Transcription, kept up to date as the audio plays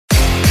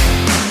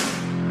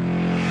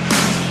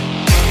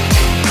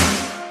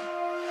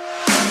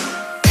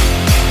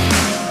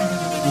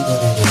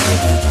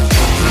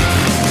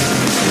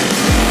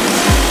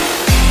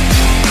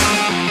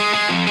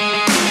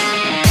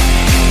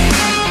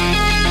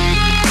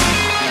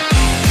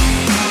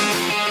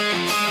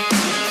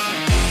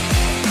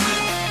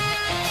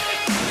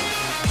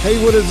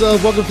Hey, what is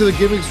up? Welcome to the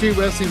Gimmick Street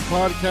Wrestling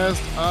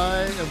Podcast.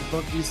 I am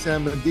Funky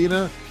Sam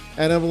Medina,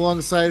 and I'm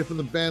alongside from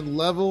the band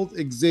Leveled,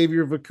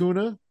 Xavier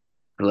Vacuna.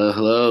 Hello,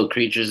 hello,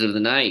 creatures of the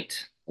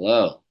night.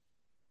 Hello.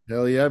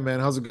 Hell yeah,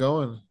 man. How's it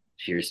going?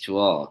 Cheers to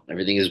all.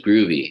 Everything is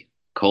groovy,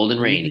 cold and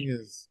Everything rainy.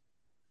 is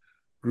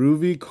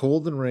groovy,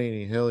 cold, and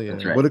rainy. Hell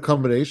That's yeah. right. What a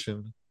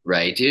combination.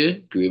 Right,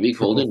 dude? Groovy,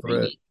 cold Triple and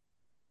threat. rainy.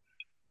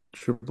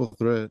 Triple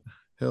threat.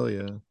 Hell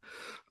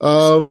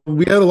yeah.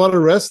 We had a lot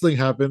of wrestling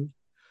happen.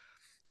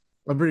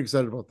 I'm pretty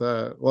excited about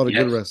that. A lot of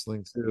good Yes.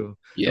 wrestling, too.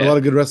 And a Yeah. lot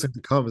of good wrestling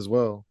to come as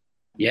well.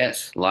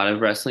 Yes. A lot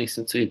of wrestling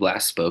since we've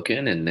last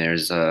spoken, and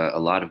there's a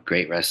lot of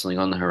great wrestling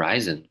on the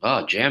horizon.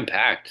 Oh,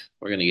 jam-packed.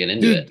 We're gonna get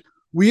into it. Dude,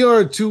 we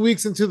are 2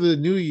 weeks into the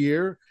new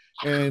year,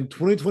 and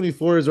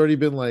 2024 has already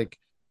been like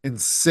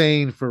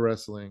insane for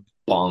wrestling,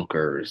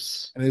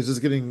 Bonkers. and it's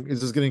just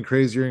getting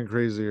crazier and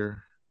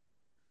crazier.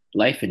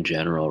 Life in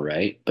general,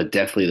 right? But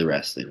definitely the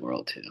wrestling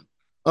world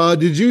too.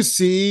 Did you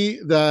see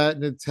that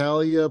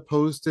Natalia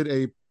posted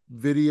a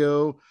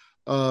video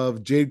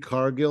of Jade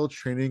Cargill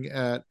training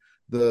at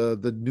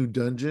the new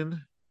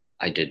dungeon?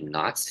 I did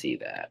not see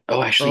that.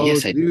 Oh, actually, Oh,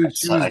 yes, I did. dude,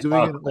 she was I saw doing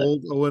a an clip.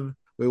 old Owen.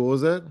 Wait, what was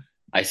that?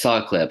 I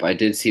saw a clip. I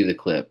did see the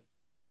clip.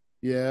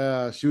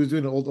 Yeah, she was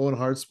doing an old Owen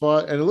Hart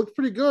spot, and it looked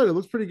pretty good. It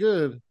looks pretty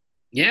good.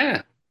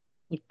 Yeah,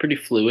 looked pretty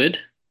fluid.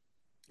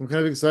 I'm kind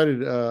of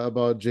excited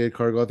about Jade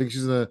Cargill. I think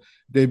she's gonna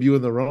debut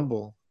in the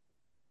Rumble.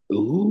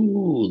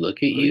 Ooh, look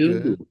at That'd be good. you.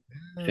 Yeah, that'd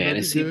be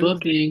Fantasy good.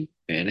 booking.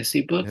 Fantasy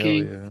Hell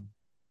booking. yeah.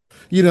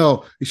 You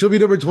know, she'll be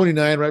number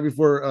 29 right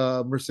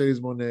before Mercedes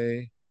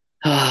Monet.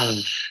 Ah,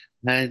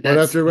 Right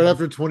that's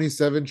after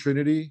 27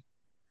 Trinity.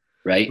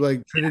 right.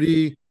 Like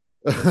Trinity,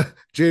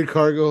 Jade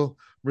Cargill,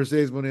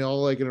 Mercedes Monet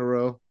all like in a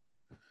row.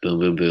 Boom,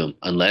 boom, boom.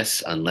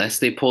 Unless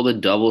they pull the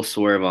double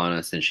swerve on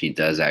us and she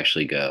does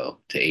actually go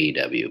to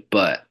AEW.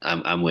 But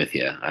I'm with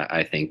you.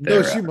 I think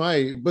No, they're she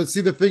might. But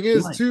see, the thing she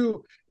is, might.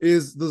 too,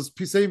 is those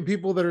same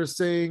people that are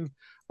saying,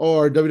 oh,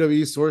 our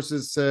WWE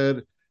sources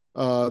said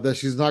that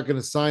she's not going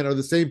to sign are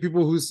the same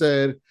people who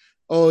said,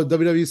 oh,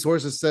 WWE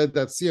sources said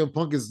that CM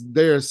Punk is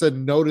there, said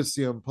no to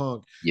CM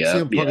Punk. Yep,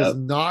 CM Punk is yep,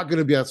 not going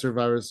to be at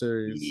Survivor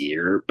Series.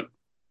 yep.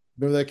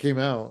 Remember that came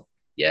out.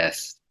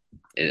 Yes.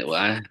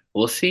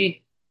 We'll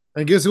see.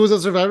 And guess who was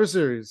at Survivor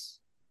Series?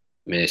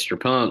 Mr.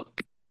 Punk.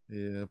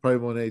 Yeah, probably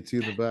Monet too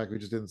in the back. We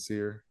just didn't see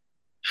her.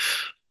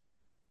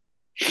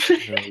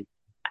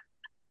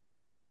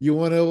 You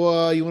want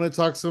to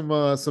talk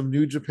some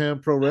New Japan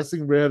Pro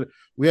Wrestling?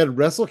 We had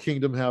Wrestle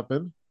Kingdom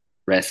happen.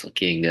 Wrestle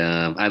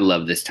Kingdom. I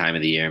love this time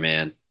of the year,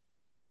 man.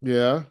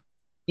 Yeah.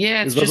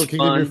 Yeah, Is it's Wrestle just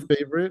Kingdom your fun.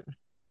 favorite?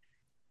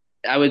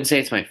 I wouldn't say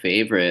it's my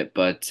favorite,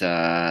 but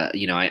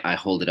I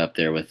hold it up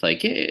there with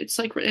it's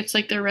like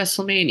their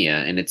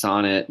WrestleMania, and it's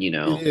on at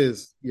It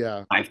is.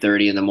 Yeah.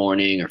 5:30 in the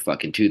morning or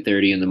fucking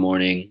 2:30 in the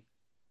morning.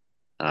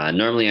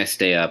 Normally I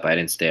stay up. I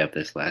didn't stay up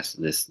this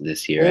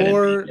year. I didn't make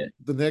Or it.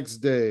 the next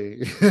day.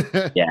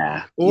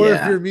 Yeah, Or if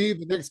yeah, you're me,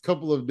 the next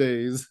couple of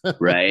days.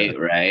 right,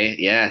 right.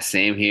 Yeah,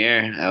 same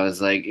here. I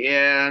was like,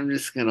 yeah, I'm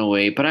just gonna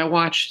wait, but I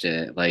watched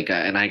it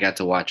and I got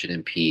to watch it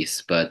in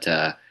peace. But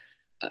I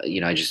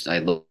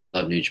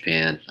love New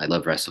Japan. I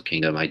love Wrestle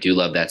Kingdom. I do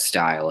love that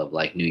style of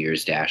like New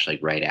Year's Dash, like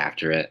right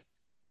after it.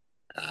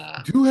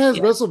 Who has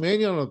Yeah,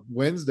 WrestleMania on a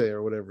Wednesday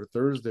or whatever,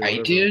 Thursday, right,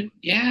 whatever? dude.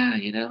 Yeah,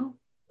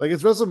 Like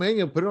it's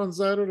WrestleMania, put it on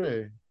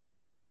Saturday.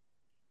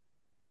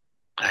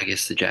 I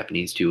guess the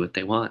Japanese do what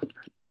they want.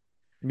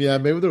 Yeah,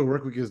 maybe their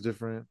work week is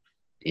different.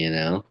 You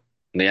know,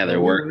 yeah, But their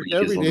we work work week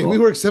is every a day. We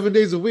little. work 7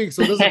 days a week,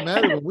 so it doesn't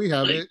matter when we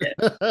have Like,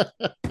 it.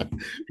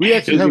 We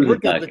actually who have gives a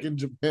work fuck? ethic in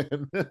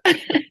Japan.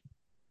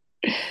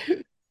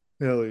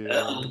 Hell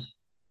yeah.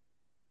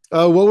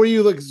 What were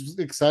you like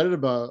excited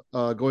about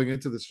going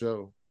into the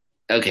show?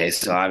 Okay,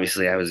 so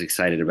obviously I was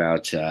excited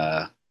about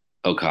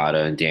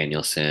Okada and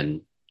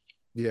Danielson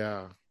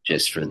Yeah,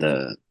 just for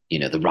absolutely.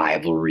 the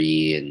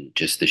rivalry and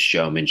just the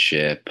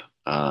showmanship.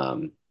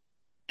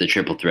 The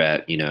triple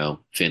threat,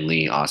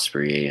 Finley,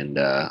 Osprey, and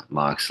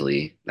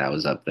Moxley, that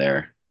was up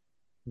there.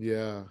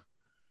 Yeah,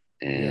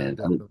 yeah, And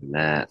other definitely than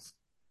that, was.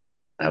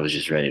 I was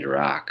just ready to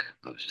rock.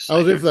 I was just I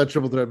was like, ready for that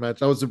triple threat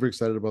match. I was super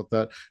excited about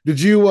that. Did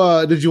you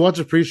watch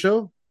a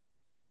pre-show?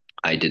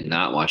 I did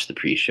not watch the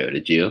pre-show.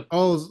 Did you?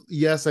 Oh,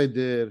 yes, I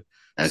did.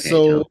 Okay, tell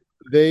So me.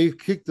 they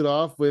kicked it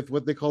off with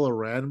what they call a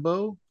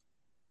Rambo,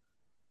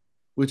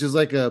 which is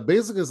like a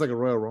basically it's like a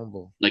Royal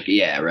Rumble. Like,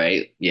 yeah,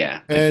 right?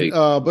 Yeah, I And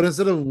figured. but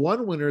instead of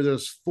one winner,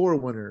 there's four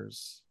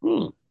winners.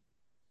 Hmm.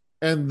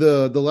 And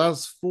the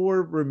last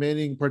four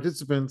remaining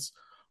participants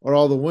are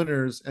all the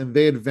winners, and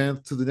they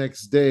advance to the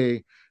next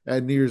day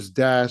at New Year's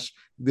Dash.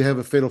 They have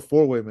a fatal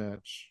four-way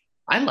match.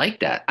 I like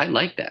that. I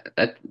like that.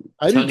 That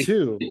I do Tony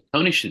too.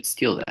 Tony should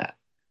steal that,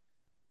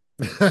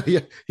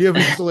 Yeah, yeah,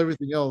 we stole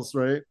everything else,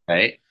 right?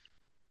 right?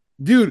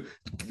 Dude,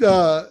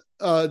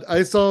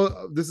 I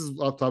saw this is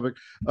off topic.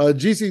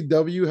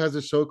 GCW has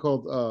a show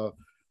called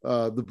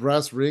the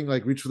Brass Ring,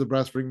 like Reach for the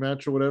Brass Ring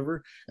match or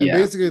whatever. And Yeah.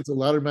 basically, it's a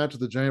ladder match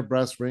with a giant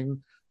brass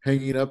ring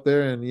hanging up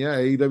there. And yeah,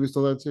 AEW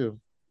stole that too.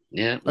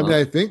 Yeah, I mean, well,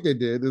 I think they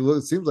did.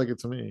 It seems like it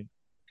to me.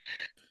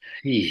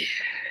 Eesh,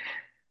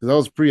 That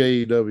was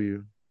pre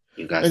AEW.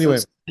 you got some Anyway,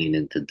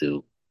 explaining to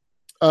do.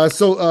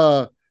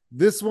 so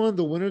this one,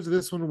 the winners of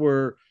this one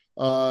were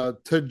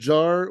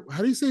Tajar.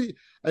 How do you say?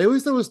 I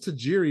always thought it was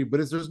Tajiri, but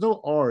there's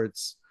no R.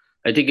 It's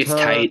I think it's Ta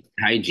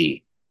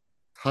Taiji.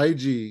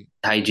 Taiji.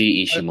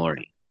 Taiji I,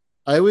 Ishimori.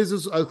 I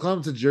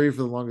called him Tajiri for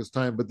the longest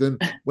time, but then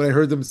when I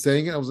heard them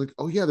saying it, I was like,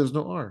 oh yeah, there's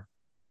no R.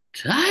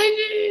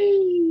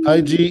 Taiji.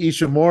 Taiji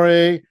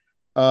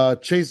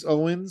Ishimori, Chase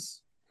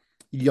Owens,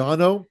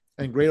 Yano,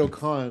 and Great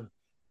Khan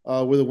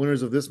were the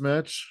winners of this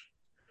match.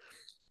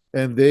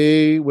 And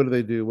they, what do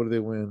they do? What do they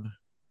win?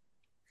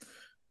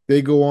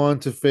 They go on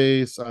to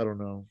face, I don't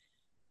know,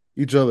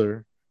 each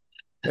other.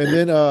 And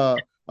then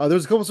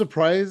there's a couple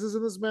surprises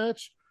in this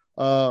match.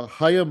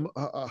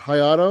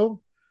 Hayato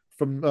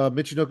from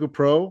Michinoku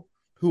Pro,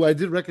 who I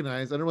did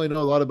recognize. I don't really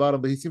know a lot about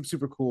him, but he seemed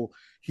super cool.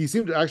 He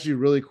seemed actually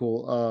really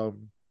cool.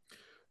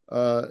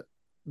 Uh,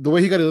 the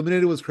way he got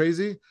eliminated was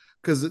crazy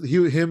because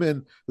him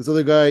and this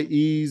other guy,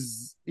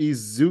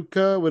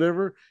 Izuka,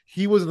 whatever,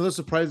 he was another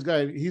surprise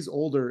guy. He's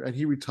older and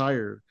he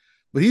retired,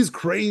 but he's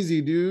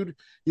crazy, dude.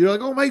 You're like,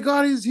 oh my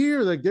god, he's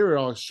here! Like they were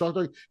all shocked,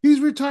 like he's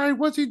retired.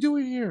 What's he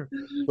doing here?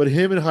 But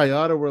him and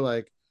Hayato were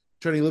like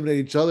trying to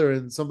eliminate each other,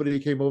 and somebody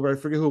came over. I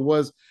forget who it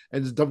was,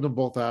 and just dumped them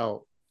both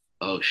out.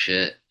 Oh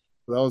shit.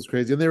 So that was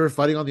crazy, and they were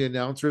fighting on the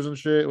announcers and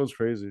shit. It was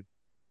crazy.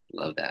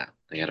 Love that.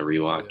 I gotta Yeah.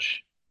 rewatch.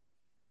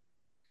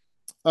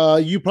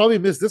 You probably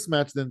missed this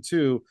match then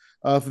too.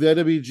 For the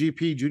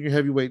IWGP Junior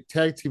Heavyweight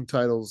Tag Team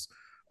titles,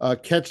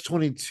 Catch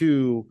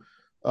 22,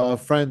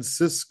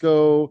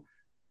 Francisco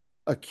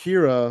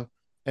Akira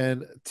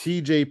and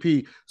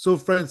TJP. So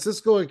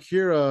Francesco,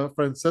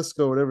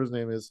 whatever his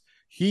name is,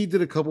 he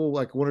did a couple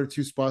like one or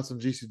two spots on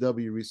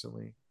GCW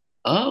recently.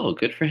 Oh,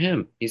 good for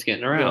him. He's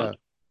getting Yeah, around.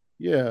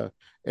 yeah.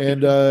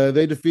 And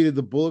they defeated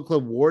the Bullet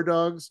Club War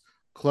Dogs,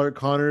 Clark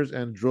Connors,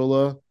 and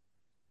Drilla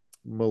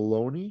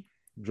Maloney.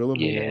 Drilla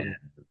Yeah.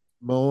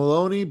 Maloney.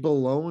 Maloney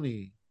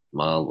Baloney, as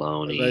I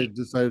Maloney.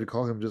 decided to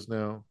call him just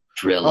now. Uh,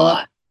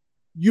 Drilla.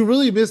 you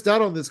really missed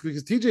out on this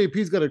because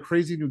TJP's got a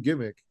crazy new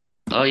gimmick.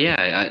 Oh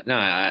yeah, no,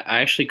 I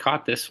actually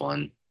caught this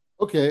one.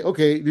 Okay,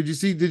 okay. Did you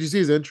see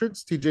his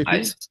entrance, I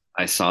TJP?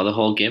 I saw the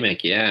whole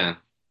gimmick. Yeah.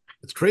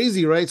 It's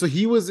crazy, right? So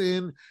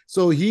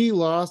he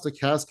lost a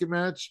casket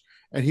match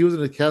and he was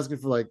in a casket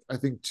for like I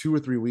think 2 or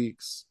 3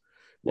 weeks.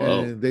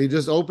 Whoa. And they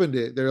just opened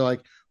it. They're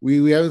like,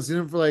 we haven't seen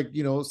him for like,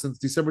 since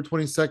December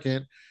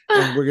 22nd,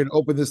 and we're gonna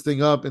open this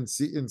thing up and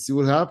see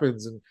what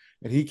happens. And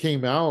he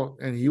came out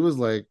and he was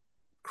like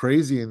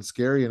crazy and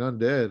scary and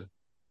undead.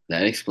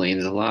 That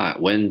explains a lot.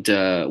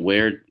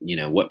 Where,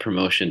 what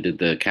promotion did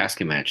the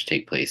casket match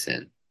take place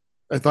in?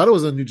 I thought it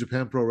was on New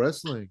Japan Pro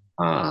Wrestling.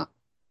 Ah,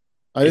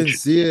 I didn't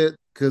interesting, see it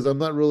because I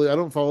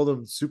don't follow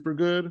them super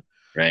good.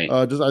 right?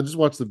 I just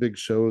watch the big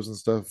shows and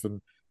stuff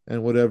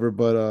and whatever.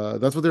 But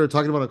that's what they were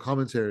talking about on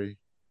commentary,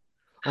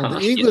 on the Huh.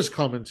 Yeah, English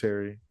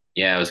commentary.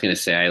 yeah, I was gonna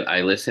say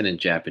I listen in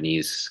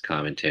Japanese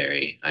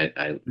commentary. I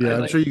Yeah, I'm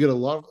like sure you get a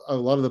lot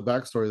of the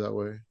backstory that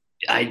way.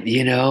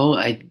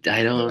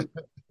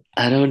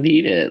 I don't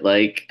need it.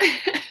 Like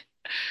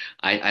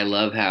I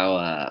love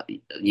how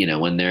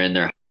when they're in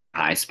their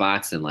high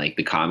spots and like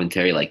the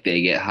commentary, like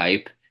they get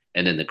hype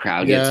and then the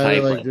crowd gets Yeah,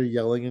 hype. like Like, they're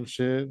yelling and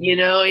shit. yeah,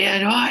 no,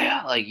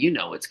 yeah, like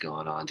what's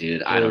going on,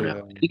 dude. I Oh don't know.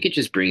 yeah. I think it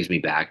just brings me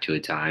back to a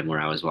time where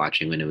I was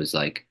watching when it was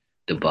like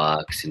the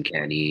Bucks and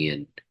Kenny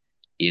and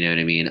you know what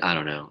I mean? I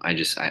don't know. I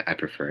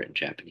prefer it in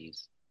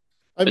Japanese.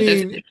 I But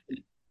that's mean,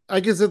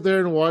 I can sit there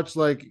and watch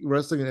like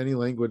wrestling in any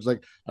language.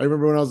 Like I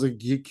remember when I was a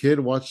kid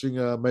watching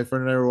my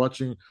friend and I were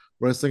watching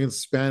wrestling in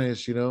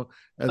Spanish, I and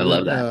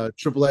love then that.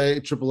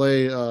 AAA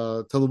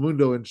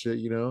Telemundo and shit,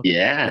 And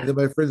Yeah. then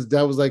my friend's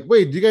dad was like,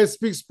 "Wait, do you guys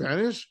speak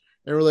Spanish?"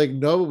 And we're like,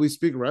 "No, but we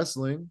speak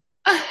wrestling."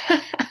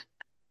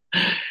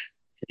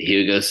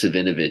 Hugo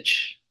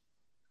Savinovich.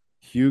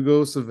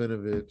 Hugo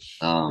Savinovich,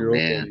 Oh your old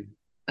man. buddy.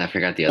 I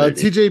forgot the other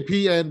dude.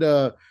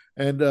 TJP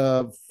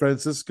and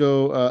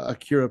Francisco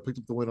Akira picked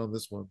up the win on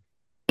this one.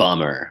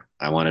 Bummer.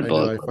 I wanted I know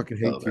Bullet I Club fucking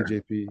hate over.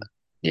 TJP.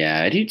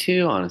 Yeah, I do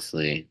too,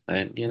 honestly.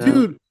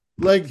 Dude,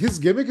 like his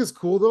gimmick is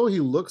cool though. He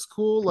looks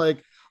cool.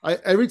 Like I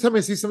every time I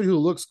see somebody who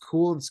looks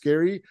cool and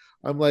scary,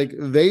 I'm like,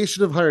 they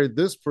should have hired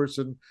this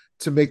person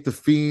to make the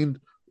fiend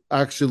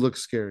actually look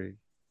scary.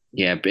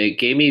 yeah, but it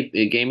gave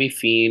me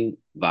Fiend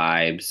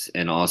vibes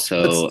and But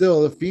also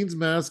still, the fiend's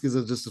mask is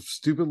just a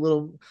stupid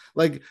little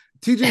like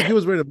TJP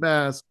was wearing a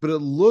mask, but it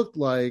looked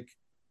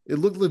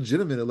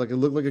legitimate. It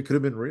looked like it could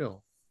have been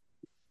real.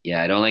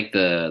 yeah, I don't like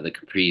the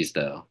capris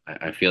though.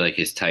 I feel like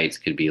his tights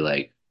could be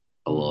like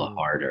a little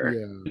harder.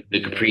 Yeah, The yeah.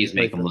 He capris probably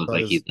make could him have look thought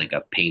like his he's like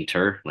a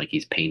painter, like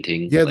he's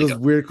painting yeah, like those a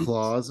weird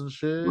claws and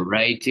shit.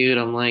 right, dude.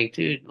 I'm like,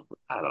 dude,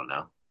 I don't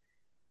know.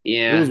 It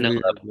Yeah, was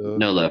weird though.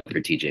 no love for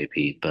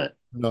TJP, but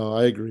No,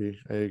 I agree.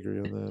 I agree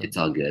on that. it's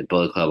all good.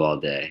 Bullet Club all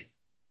day.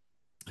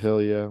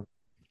 Hell yeah.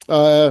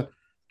 Uh,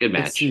 Good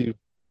let's match. see.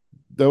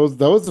 That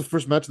was the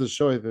first match of the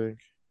show, I think.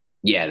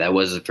 Yeah, that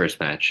was the first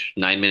match.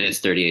 9 minutes,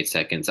 38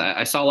 seconds.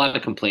 I saw a lot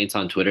of complaints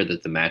on Twitter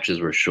that the matches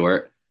were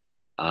short.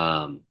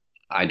 Um,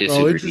 I Oh,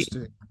 disagree.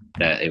 interesting.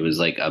 that it was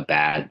like a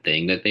bad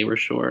thing that they were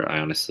short. I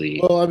honestly,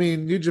 Well, I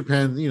mean, New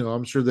Japan,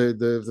 I'm sure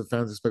the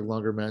fans expect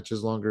longer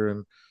matches, longer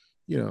and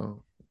you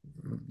know,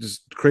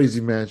 just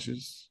crazy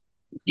matches.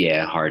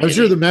 yeah, hard I'm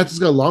sure hitting. the matches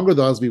got longer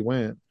though as we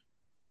went.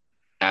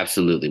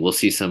 Absolutely. We'll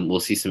see some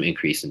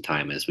increase in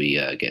time as we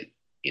get,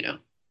 you know,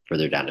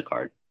 further down the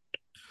card.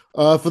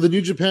 For the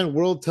New Japan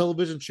World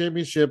Television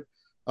Championship,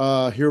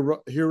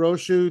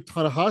 Hiroshi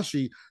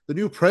Tanahashi, the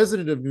new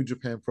president of New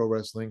Japan Pro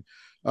Wrestling,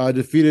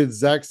 defeated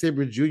Zack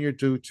Sabre Jr.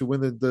 to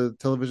win the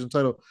television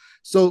title.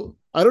 So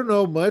I don't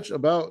know much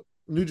about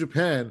New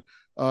Japan.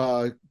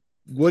 Uh,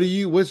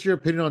 what's your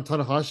opinion on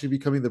Tanahashi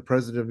becoming the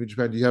president of New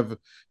Japan? Do you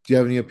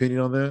have any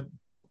opinion on that?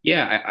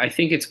 Yeah, I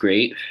think it's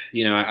great.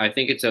 I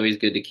think it's always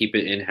good to keep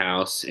it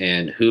in-house,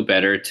 and who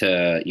better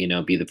to,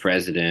 be the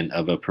president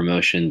of a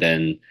promotion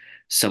than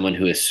someone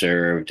who has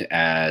served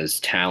as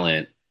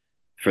talent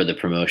for the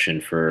promotion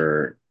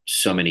for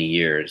so many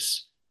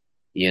years.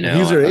 You And know,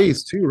 he's their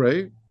ace too,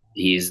 right?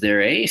 he's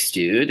their ace,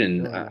 dude,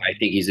 and Yeah. I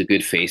think he's a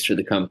good face for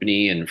the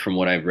company. And from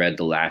what I've read,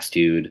 the last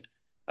dude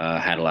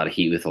had a lot of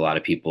heat with a lot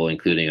of people,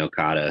 including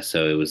Okada.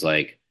 So it was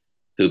like,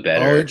 who Oh,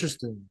 better?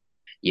 interesting.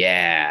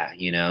 Yeah,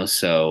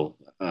 so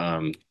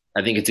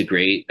I think it's a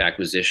great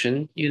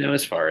acquisition,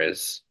 as far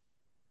as,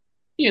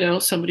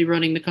 somebody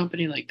running the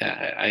company like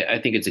that. I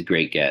think it's a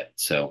great get.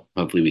 So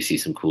hopefully we see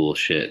some cool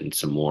shit and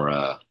some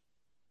more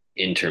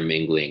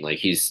intermingling. Like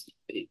he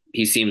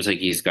seems like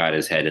he's got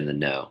his head in the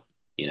know,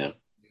 you know,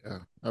 Yeah,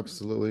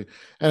 absolutely.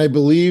 And I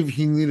believe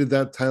he needed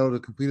that title to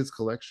complete his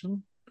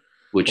collection,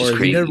 which is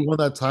or he never crazy. won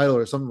that title,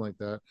 or something like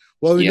that.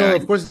 Well, we know, Yeah,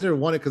 of course, he never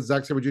won it because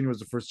Zack Sabre Jr. was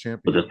the first for the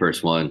champion.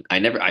 first one.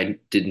 I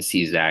didn't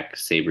see Zack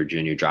Sabre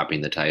Jr.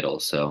 dropping the title,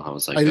 so I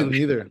was like, I oh didn't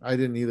shit. either. I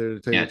didn't either, to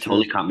tell you Yeah, the it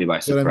totally truth. caught me by But I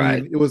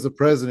surprise. mean, it was the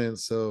president,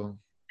 so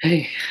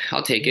Hey,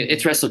 I'll take it.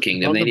 It's Wrestle if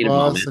Kingdom. I'm They the need a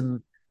boss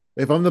moment.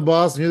 and if I'm the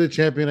boss and you're the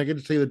champion, I get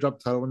to tell you to drop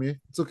the title on me.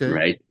 It's okay.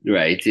 Right,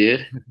 right,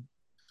 dude.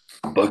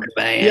 Book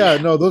man. Yeah,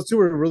 no, those two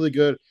were really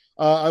good.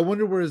 I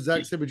wonder where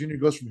Zack Sabre Jr.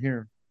 goes from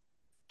here.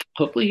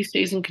 Hopefully he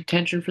stays in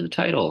contention for the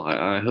title.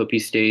 I hope he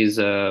stays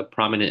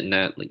prominent in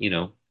that,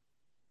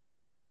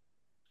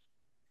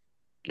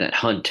 that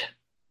hunt.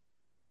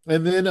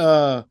 And then,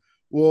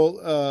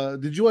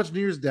 did you watch New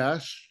Year's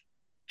Dash?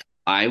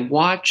 I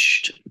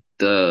watched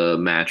the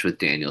match with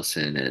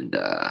Danielson and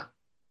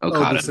Oh, the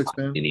Okada six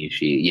and man.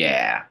 Ishii.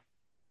 Yeah,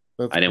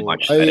 That's I didn't cool.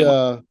 watch. I I didn't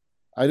watch.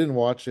 I didn't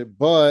watch it,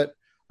 but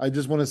I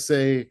just want to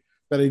say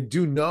that I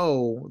do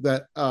know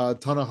that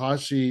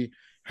Tanahashi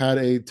had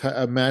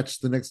a match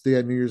the next day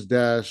at New Year's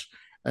Dash,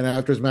 and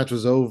after his match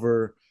was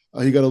over,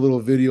 he got a little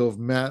video of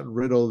Matt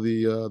Riddle,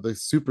 the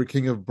Super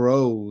King of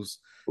Bros,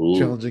 Ooh,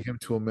 challenging him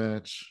to a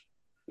match.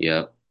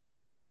 yep.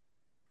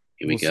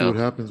 Here we We'll see go. what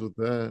happens with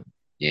that.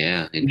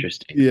 Yeah,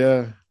 interesting.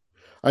 Yeah,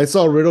 I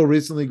saw Riddle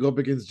recently go up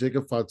against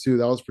Jacob Fatu.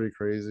 That was pretty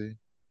crazy.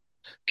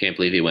 Can't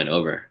believe he went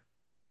over,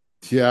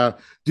 Yeah,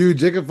 dude,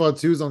 Jacob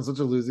Fatu's on such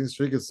a losing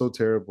streak. It's so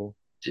terrible.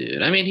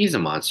 dude. I mean, he's a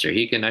monster.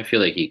 He can. I feel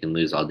like he can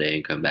lose all day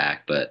and come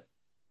back, but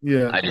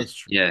Yeah, I just, that's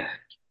true. yeah.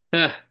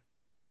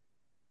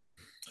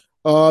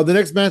 Huh. The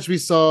next match we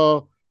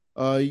saw,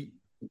 uh,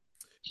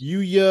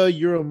 Yuya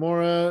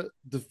Uemura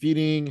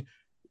defeating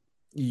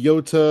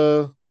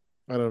Yota.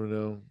 I don't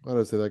know how do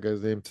I say that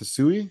guy's name.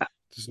 Yeah,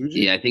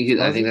 Tsuji, I think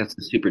Tsuji. that's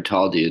the super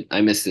tall dude.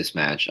 I missed this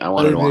match. I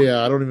wanted to watch.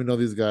 Yeah, I don't even know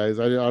these guys.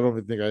 I don't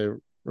even think I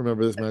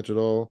remember this match at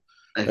all.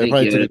 I I think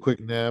probably took Yoda. a quick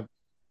nap.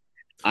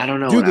 I don't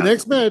know what Dude, the I was.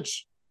 next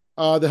match,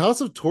 the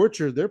House of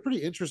Torture. They're pretty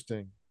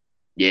interesting.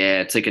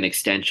 Yeah, it's like an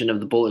extension of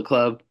the Bullet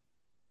Club.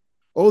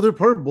 Oh, they're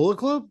part of Bullet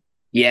Club.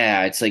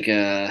 Yeah, it's like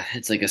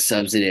a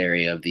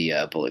subsidiary of the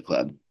Bullet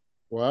Club.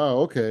 Wow.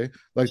 Okay,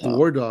 like the So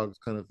War Dogs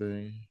kind of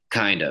thing.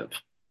 kind of.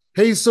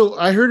 Hey, so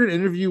I heard an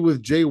interview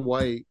with Jay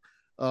White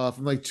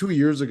from like 2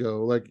 years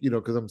ago, like,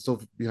 because I'm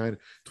still behind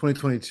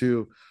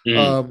 2022. Mm.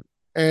 Um,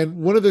 and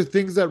one of the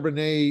things that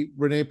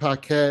Renee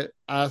Paquette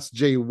asked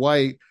Jay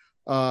White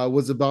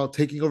was about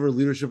taking over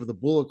leadership of the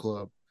Bullet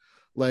Club,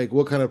 like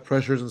what kind of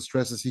pressures and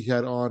stresses he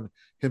had on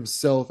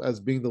himself as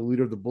being the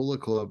leader of the Bullet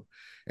Club.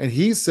 And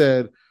he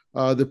said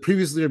the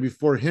previous leader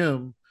before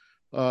him,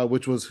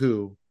 which was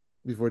who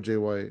before Jay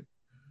White?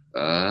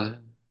 Uh,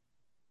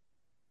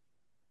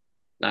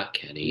 not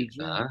Kenny.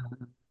 AJ.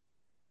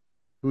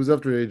 Who was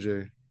after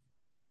AJ?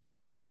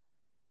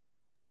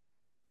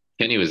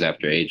 Kenny was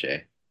after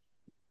AJ.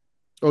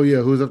 Oh yeah,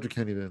 who was after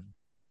Kenny then?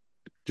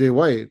 Jay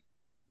White.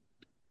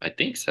 I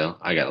think so.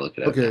 I gotta look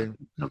it up now. Okay. Don't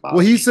Well,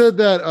 bother he me. said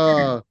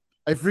that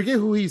I forget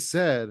who he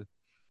said,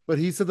 but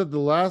he said that the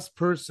last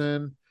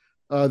person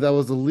that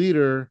was the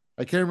leader,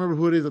 I can't remember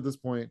who it is at this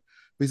point,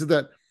 but he said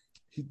that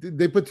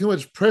they put too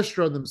much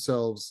pressure on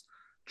themselves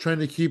trying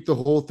to keep the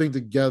whole thing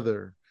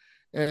together.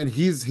 And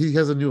he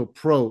has a new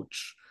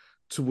approach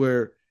to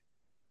where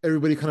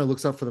everybody kind of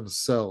looks out for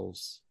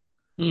themselves,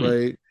 Hmm.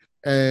 right?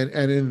 And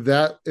in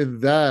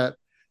that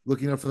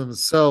looking out for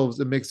themselves,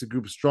 it makes the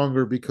group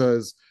stronger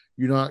because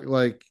you're not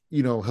like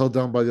held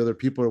down by the other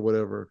people or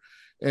whatever.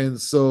 And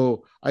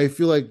so I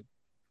feel like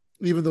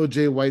even though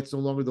Jay White's no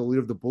longer the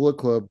leader of the Bullet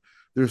Club,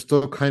 they're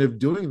still kind of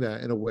doing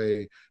that in a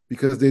way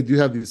because they do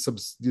have these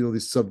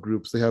these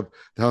subgroups. They have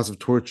the House of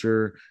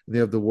Torture and they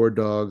have the War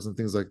Dogs and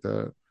things like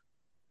that.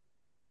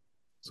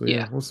 So yeah,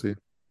 Yeah. we'll see.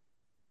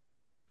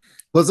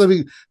 Plus, I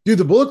mean, dude,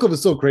 the Bullet Club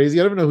is so crazy.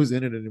 I don't even know who's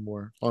in it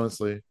anymore,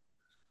 honestly.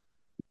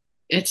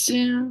 It's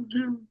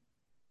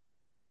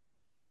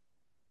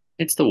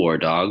it's the War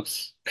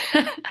Dogs.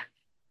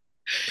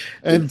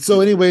 And so,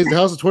 anyways, the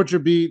House of Torture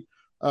beat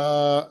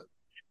uh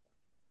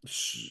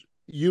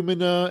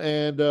Yumina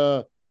and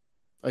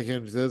I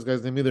can't say this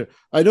guy's name either.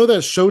 I know that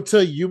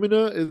Shota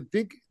Yumina, I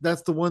think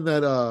that's the one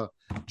that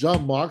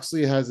John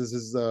Moxley has as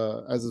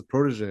his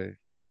protege.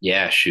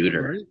 Yeah,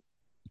 Shooter.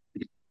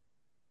 Right?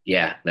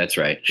 Yeah, that's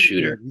right. Pretty good.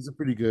 Shooter. He's a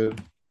pretty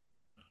good.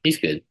 He's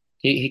good.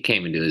 He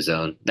came into his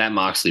own. That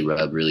Moxley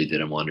rub really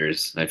did him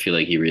wonders. I feel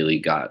like he really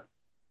got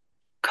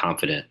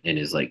confident in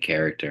his like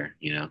character,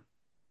 you know.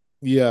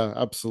 Yeah,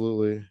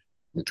 absolutely.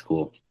 It's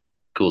cool.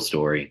 Cool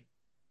story.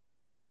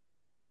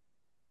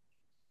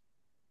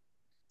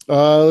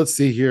 Let's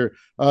see here.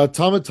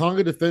 Tama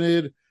Tonga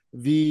defended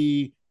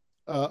the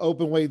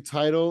open weight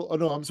title. Oh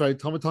no, I'm sorry.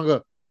 Tama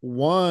Tonga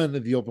won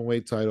the open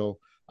weight title.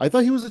 I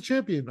thought he was a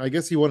champion. I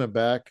guess he won it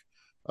back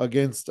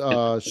against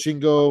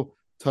Shingo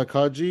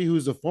Takagi,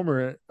 who's a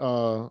former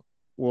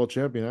world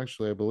champion,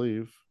 actually, I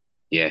believe.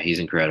 Yeah, he's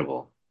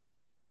incredible.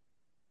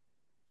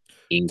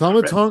 Tama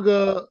Incredible.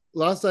 Tonga,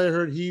 last I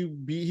heard,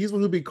 he's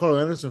one who beat Carl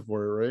Anderson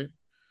for it, right?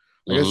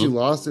 I guess he Hmm.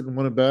 lost it and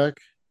won it back.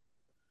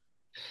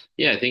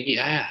 Yeah, I think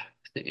I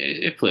think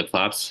it flip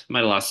flops. Might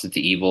have lost it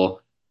to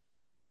Evil.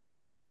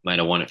 Might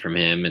have won it from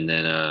him, and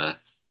then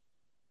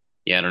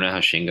yeah, I don't know how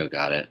Shingo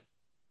got it,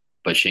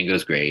 but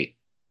Shingo's great.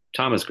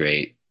 Tama's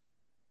great.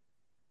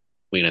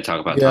 We're gonna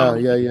talk about Yeah, Tama.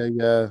 yeah, yeah,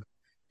 yeah.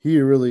 He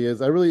really is.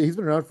 He's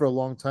been around for a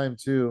long time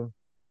too.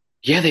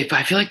 Yeah, they.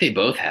 I feel like they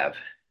both have.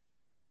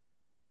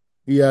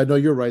 Yeah, no,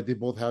 you're right. They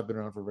both have been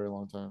around for a very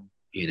long time.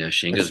 You know,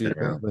 Shingo's Actually,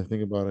 been now around that I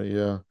think about it,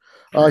 yeah.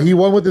 He forever.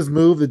 won with his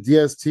move, the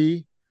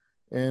DST,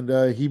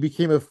 and he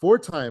became a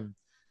four-time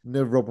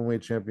never open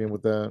weight champion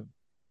with that.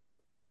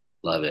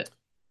 Love it.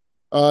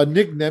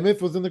 Nick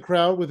Nemeth was in the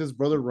crowd with his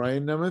brother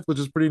Ryan Nemeth, which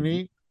is pretty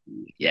neat.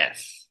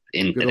 Yes,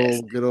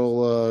 infamous. Good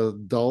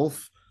old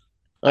Dolph.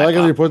 I I like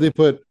in the pop. report they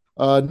put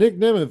Nick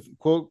Nemeth,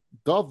 quote,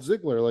 Dolph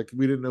Ziggler, like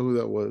we didn't know who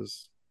that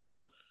was.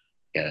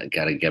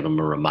 Gotta give him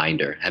a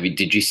reminder. Have you?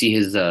 Did you see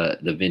his the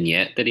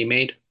vignette that he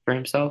made for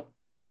himself?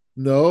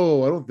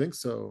 No, I don't think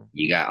so.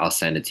 You got. I'll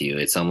send it to you.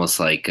 It's almost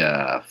like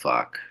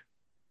fuck.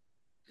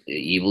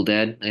 Evil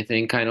Dead, I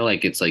think, kind of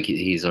like it's like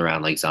he's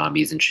around like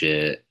zombies and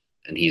shit,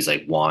 and he's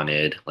like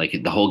wanted. Like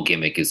the whole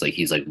gimmick is like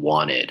he's like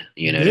wanted.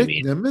 You know what I Nick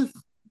mean? Nemeth?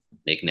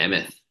 Nick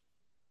Nemeth.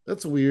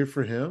 That's weird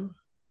for him.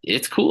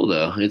 It's cool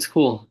though. It's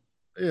cool.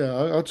 Yeah,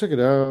 I'll check it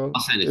out.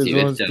 I'll send it to Is you.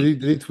 it It's on,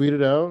 did he tweet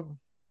it out?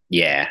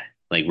 yeah,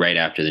 like right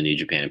after the New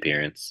Japan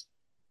appearance.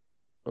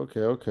 Okay,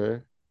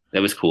 okay.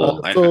 That was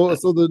cool. I So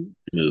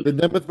move. the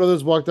Nemeth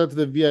brothers walked out to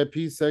the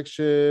VIP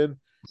section,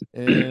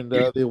 and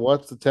they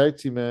watched the tag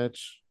team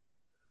match,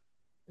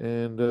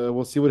 and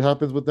we'll see what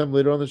happens with them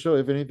later on the show,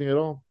 if anything at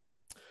all.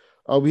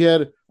 We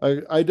had a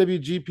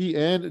IWGP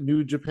and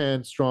New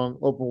Japan Strong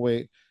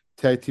Openweight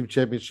Tag Team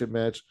Championship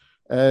match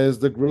as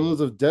the Gorillas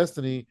of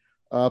Destiny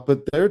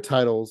put their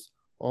titles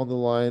on the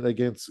line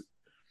against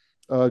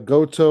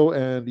Goto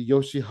and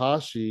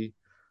Yoshihashi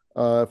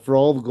for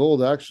all the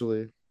gold,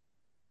 actually.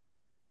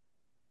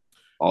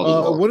 All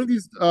the gold. One of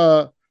these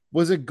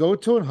was it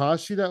Goto and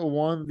Hashi that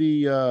won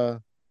the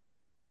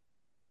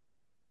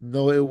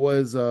no, it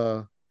was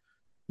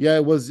yeah,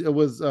 it was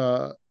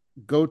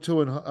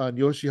Goto and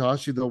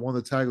Yoshihashi that won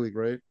the tag league,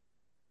 right?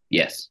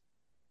 Yes.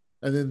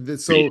 And then Pretty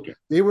so sure.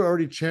 they were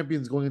already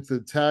champions going into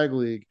the tag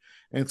league,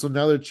 and so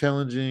now they're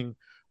challenging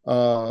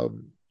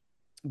um,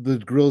 the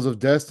Grills of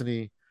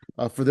Destiny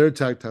for their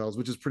tag titles,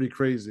 which is pretty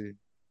crazy.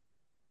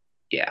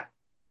 Yeah.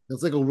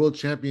 It's like a world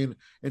champion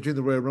entering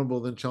the Royal Rumble,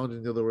 then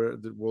challenging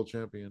the world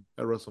champion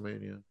at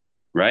WrestleMania.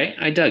 Right?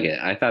 I dug it.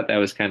 I thought that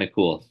was kind of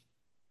cool.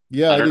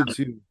 Yeah, I I don't did know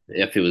too.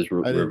 if it was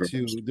I did reversed.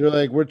 too. They're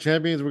like, we're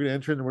champions, we're gonna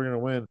enter and we're gonna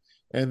win.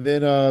 And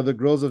then the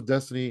Girls of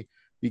Destiny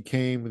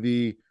became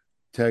the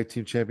tag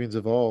team champions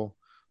of all.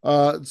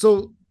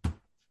 So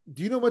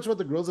do you know much about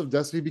the Girls of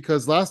Destiny?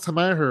 Because last time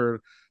I heard,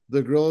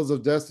 the Girls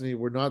of Destiny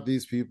were not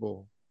these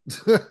people.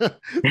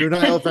 They're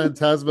not El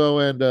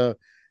Phantasmo and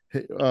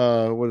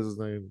what is his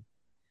name?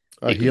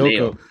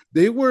 Hikuleo. Hyoko.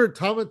 They were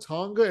Tama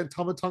Tonga and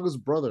Tama Tonga's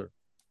brother.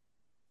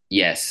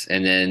 Yes,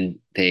 and then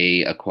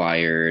they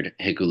acquired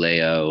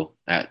Hikuleo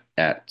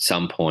at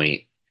some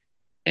point,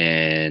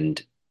 and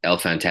El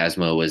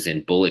Phantasmo was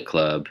in Bullet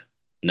Club,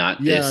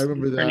 not Yeah, I this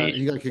remember that.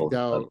 He incarnation got of kicked Bullet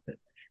Club. out.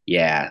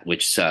 Yeah,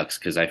 which sucks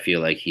because I feel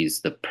like he's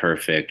the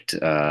perfect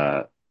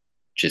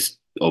just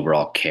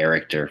overall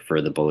character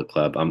for the Bullet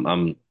Club.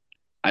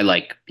 I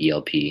like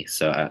BLP,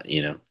 so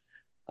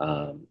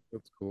um,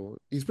 That's cool.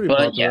 He's pretty but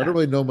popular. I yeah, don't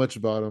really know much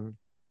about him.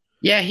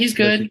 yeah, he's He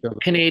got good. kicked out of the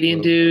Bullet Canadian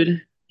Club.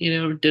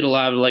 dude, did a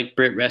lot of like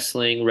Brit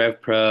wrestling,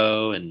 Rev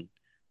Pro, and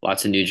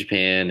lots of New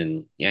Japan,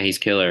 and yeah, he's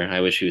killer.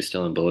 I wish he was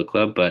still in Bullet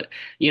Club, but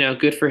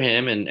good for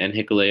him. And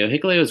Hikuleo.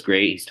 Hikuleo's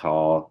great. He's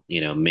tall.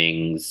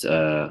 Ming's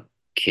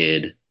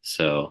kid.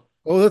 So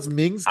Oh, that's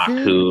Ming's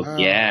kid? Aku,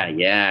 yeah, Wow.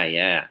 yeah,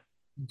 yeah.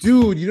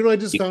 Dude, you know what I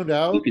just You, found you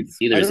out? could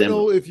see the I don't know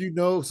resemblance. if you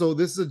know. So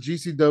this is a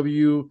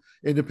GCW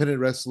independent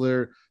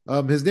wrestler.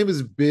 His name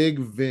is Big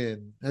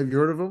Vin. Have you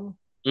heard of him?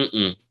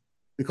 Mm-mm.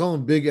 They call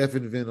him Big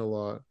Effin' Vin a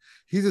lot.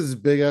 He's this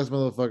big ass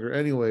motherfucker.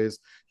 Anyways,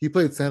 he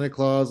played Santa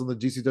Claus on the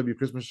GCW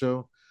Christmas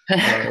show.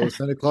 It was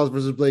Santa Claus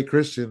versus Blake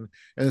Christian,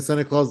 and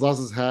Santa Claus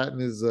lost his hat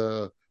and his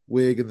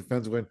wig, and the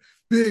fans went,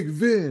 "Big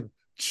Vin,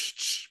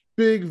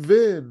 Big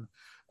Vin."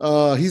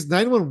 He's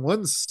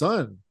 911's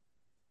son.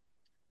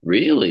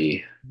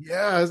 Really?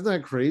 Yeah, isn't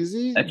that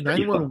crazy? That's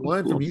pretty fucking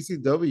 911 from cool.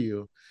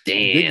 ECW.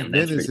 Big Damn, Vin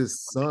that's is pretty his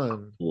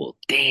son. cool.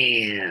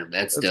 Damn,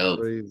 that's That's dope.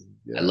 crazy.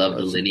 I Yeah, love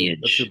the that lineage.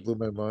 shit blew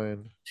my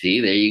mind.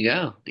 See, there you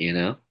go.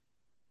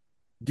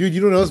 Dude,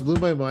 you know what else blew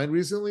my mind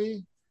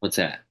recently? What's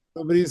that?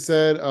 Somebody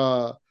said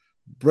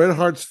Bret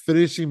Hart's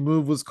finishing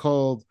move was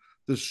called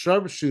the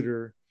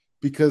sharpshooter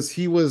because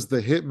he was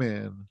the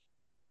hitman.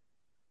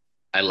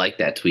 I like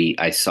that tweet.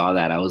 I saw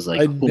that. I was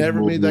like, I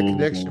never made that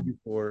connection oh,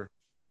 before.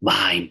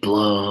 mind I don't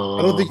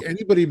blown. think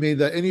anybody made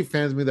that, any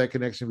fans made that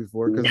connection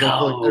before because I feel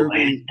like No, I had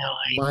everybody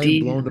no mind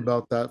idea. blown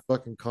about that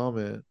fucking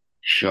comment.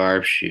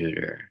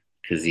 Sharpshooter,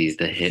 because he's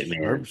the The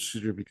hitman.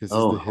 sharpshooter because he's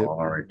Oh, the hitman.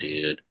 hard,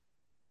 dude.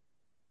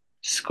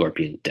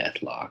 Scorpion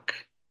Deathlock.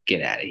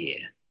 Get out of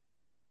here.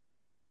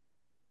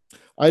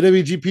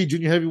 IWGP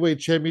Junior Heavyweight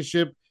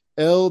Championship,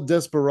 El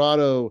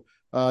Desperado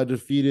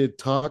defeated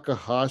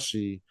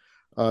Takahashi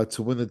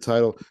to win the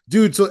title.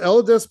 Dude, so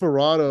El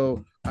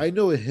Desperado, I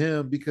know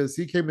him because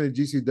he came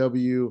into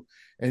GCW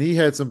and he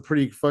had some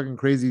pretty fucking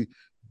crazy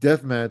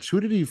death match. Who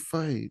did he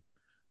fight?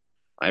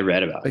 I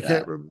read about I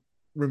can't that.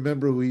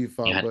 remember who he You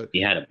fought, had but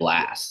you had a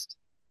blast.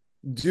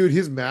 dude,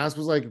 his mask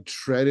was like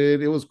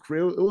shredded. It was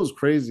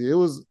crazy. It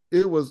was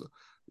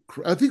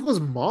I think it was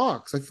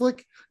Mox. I feel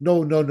like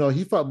no.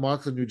 He fought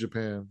Mox in New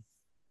Japan.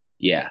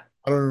 Yeah.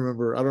 I don't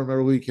remember. I don't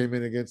remember who he came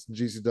in against in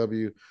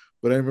GCW,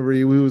 but I remember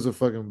he was a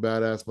fucking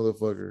badass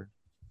motherfucker.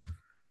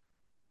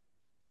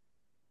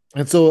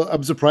 And so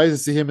I'm surprised to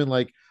see him in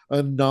like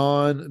a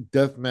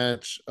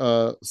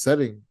non-deathmatch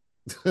setting.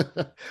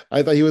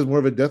 I thought he was more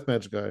of a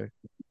deathmatch guy.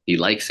 He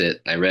likes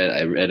it. I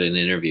read an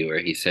interview where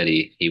he said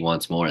he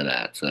wants more of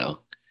that, so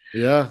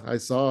Yeah, I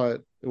saw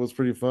it. It was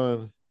pretty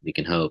fun. we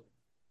can hope.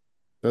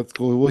 That's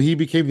cool. Well, he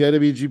became the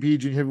IWGP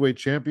Junior Heavyweight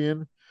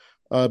Champion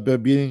by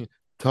beating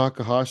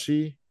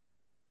Takahashi.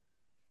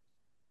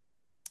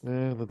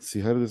 And let's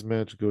see, how did this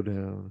match go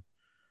down?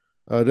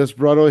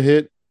 Desperado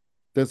hit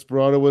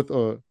Desperado with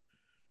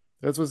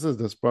that's what it says.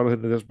 Desperado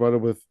hit Desperado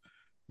with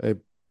a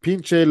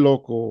pinche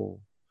loco.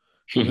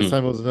 And this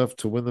time it was enough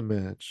to win the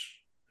match.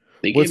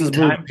 They What's gave him his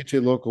move? time.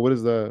 Pinche loco. What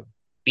is that?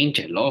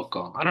 Pinche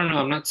loco. I don't know.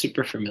 I'm not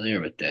super familiar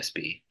with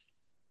Despy.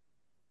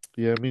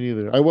 Yeah, me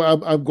neither.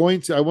 I'm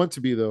going to. I want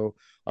to be though.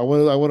 I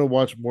want to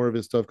watch more of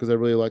his stuff because I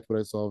really liked what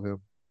I saw of him.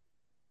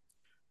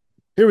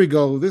 Here we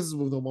go. This is the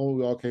moment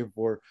we all came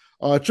for.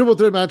 Triple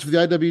threat match for the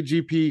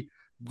IWGP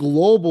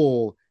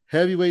Global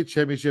Heavyweight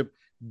Championship.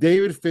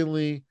 David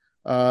Finlay,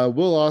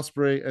 Will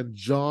Ospreay, and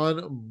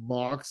John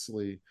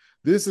Moxley.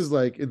 This is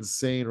like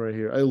insane right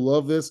here. I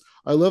love this.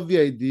 I love the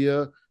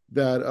idea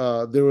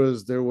that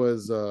there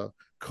was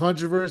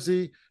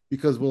controversy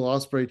because Will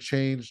Ospreay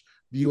changed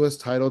the U.S.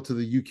 title to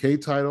the UK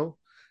title,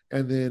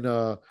 and then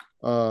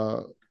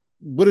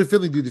what did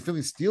Finlay do? Did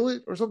Finlay steal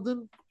it or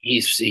something?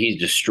 He's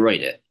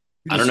destroyed it.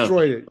 He I don't know if he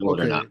destroyed it. stole it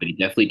or Okay. not, but he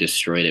definitely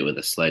destroyed it with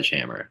a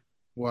sledgehammer.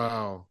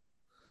 Wow.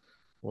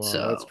 Wow, that's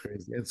So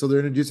crazy. And so they're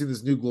introducing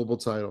this new global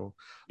title.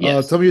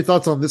 yes, Tell me your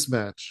thoughts on this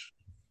match.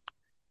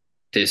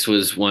 this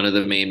was one of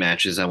the main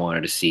matches I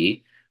wanted to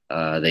see.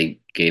 They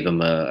gave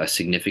him a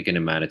significant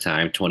amount of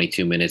time,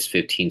 22 minutes,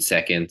 15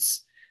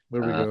 seconds.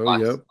 There we go.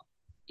 Lots,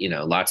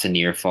 Yep. lots of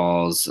near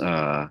falls.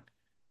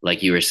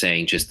 Like you were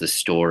saying, just the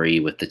story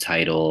with the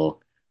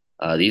title.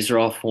 These are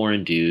all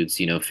foreign dudes.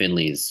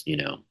 Finley's,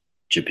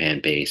 Japan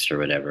based or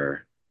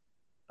whatever.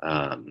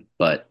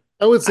 But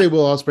I would say I,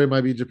 Will Ospreay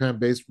might be Japan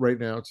based right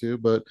now too, yeah,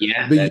 but you're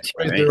that's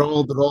right. right. They're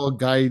all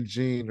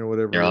Gaijin or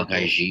whatever They're they're all called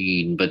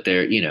gaijin, but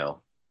they're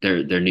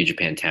New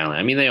Japan talent.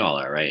 I mean, they all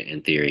are, right,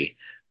 in theory.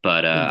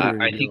 But in I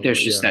theory. think No, there's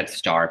but just yeah, that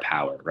star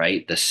power,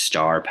 right? The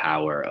star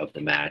power of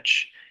the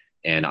match.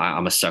 And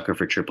I'm a sucker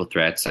for triple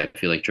threats. I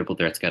feel like triple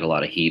threats got a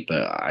lot of heat,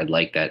 but I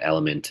like that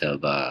element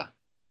of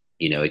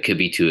it could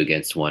be two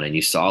against one, and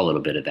you saw a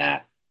little bit of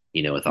that,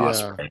 with yeah.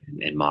 Osprey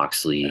and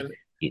Moxley.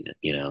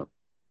 And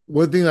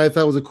one thing that I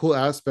thought was a cool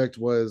aspect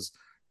was,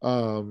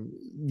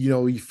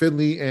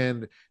 Finley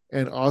and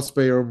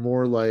Osprey are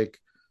more like,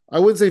 I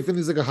wouldn't say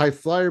Finley's like a high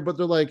flyer, but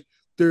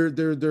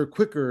they're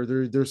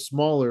quicker, they're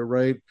smaller,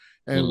 right?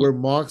 And mm, where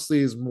Moxley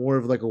is more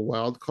of like a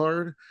wild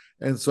card,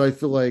 and so I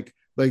feel like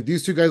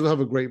these two guys will have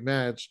a great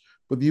match,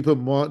 but you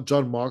put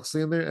John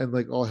Moxley in there, and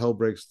like all hell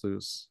breaks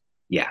loose.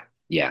 yeah,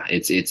 yeah,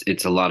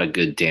 it's a lot of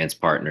good dance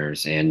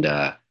partners and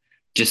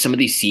just some of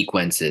these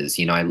sequences.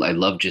 I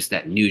love just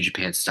that New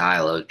Japan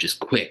style of just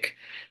quick.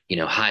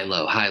 high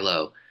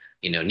low,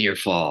 near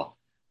fall.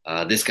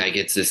 This guy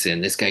gets this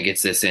in, this guy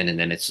gets this in, and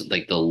then it's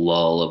like the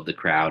lull of the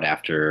crowd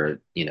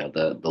after,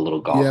 the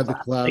little golf Yeah, the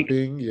clap. Like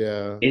clapping.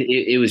 Yeah.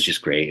 it was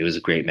just great. It was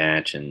a great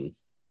match, and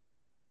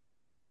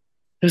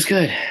it was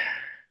good,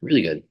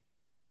 really good.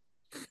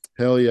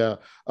 Hell yeah.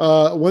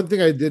 One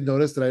thing I did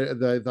notice that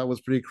I thought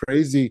was pretty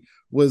crazy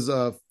was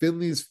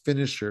Finley's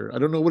finisher. I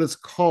don't know what it's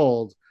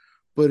called,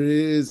 but it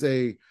is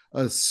a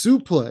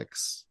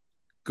suplex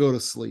go to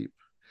sleep.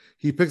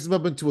 He picks him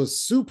up into a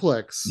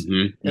suplex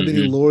and then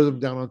he Hmm. lowers him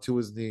down onto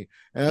his knee.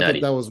 And I thought Nutty.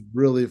 that was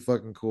really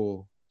fucking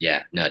cool.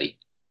 Yeah, nutty.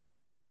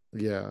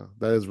 Yeah,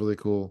 that is really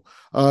cool.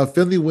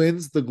 Finley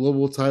wins the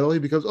global title. He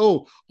becomes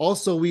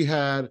also we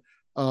had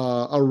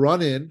a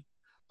run in.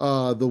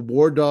 The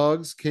War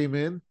Dogs came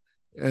in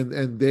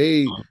and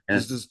they Yeah.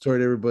 just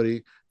destroyed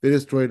everybody. They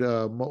destroyed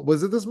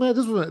was it this match?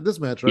 This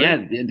match,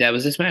 right? Yeah, that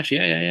was this match.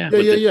 Yeah, yeah, yeah. Yeah,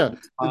 With yeah, the yeah. They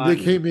spot and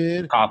came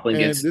in Coughlin and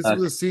gets this was stuck.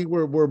 a scene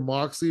where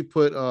Moxley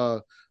put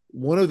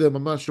one of them,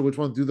 I'm not sure which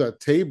one, through that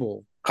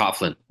table.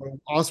 Coughlin.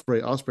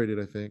 Osprey did,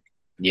 I think.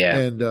 Yeah.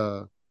 And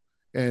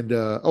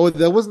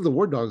that wasn't the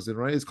War Dogs then,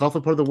 right? Is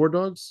Coughlin part of the War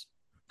Dogs?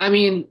 I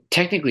mean,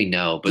 technically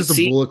no, but Just a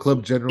see, Bullet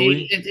Club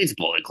generally. it's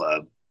Bullet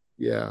Club.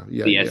 Yeah,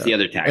 yeah, Yeah, it's yeah. the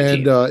other tag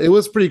And team. it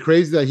was pretty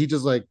crazy that he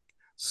just like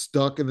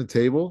stuck in the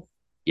table.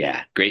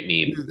 Yeah, great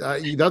meme.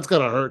 That's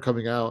gotta hurt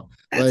coming out.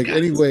 That's Like got to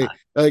anyway, suck.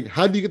 like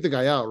how do you get the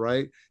guy out,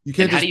 right? You And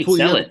can't how do just you pull.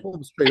 You sell have to it? pull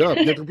him straight up.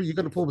 You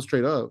got to pull him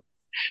straight up.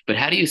 But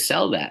how do you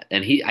sell that?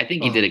 And I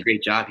think he did a Oh,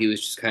 great job. He was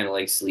just kind of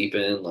like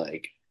sleeping,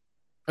 like,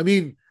 I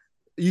mean,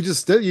 you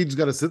just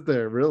got to sit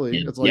there.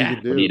 Really, that's all you yeah,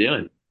 can what are you do.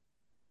 doing?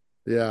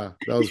 Yeah,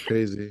 that was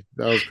crazy.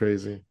 That was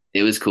crazy.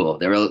 It was cool.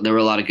 There were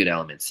a lot of good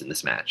elements in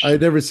this I match. had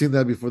never seen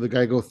that before. The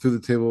guy go through the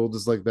table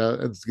just like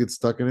that and just get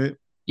stuck in it.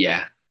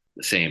 Yeah,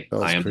 the same. That I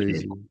was am the crazy.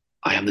 table.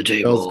 I am the That was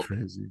table.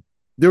 crazy.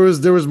 There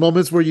was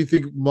moments where you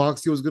think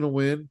Moxley was gonna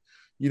win.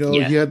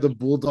 Yeah, He had the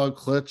bulldog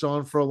clutch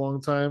on for a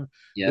long time.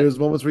 yeah, There's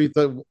moments where you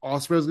thought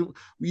Osprey was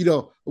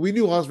gonna, we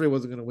knew Osprey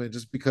wasn't gonna win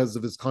just because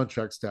of his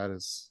contract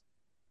status.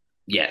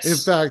 In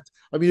yes, fact,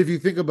 I mean, if you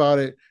think about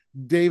it,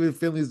 David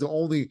Finley is the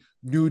only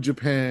New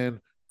Japan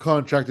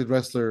contracted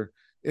wrestler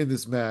in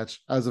this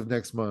match as of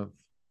next month.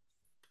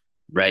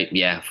 right.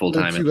 Yeah, full The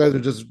time. two guys are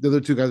just the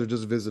other two guys are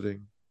just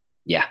visiting.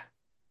 Yeah,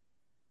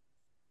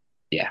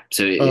 yeah.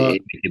 So Uh,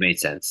 it made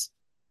sense.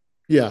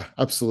 Yeah,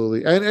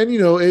 absolutely. And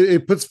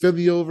it puts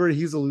Finley over.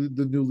 He's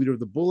the new leader of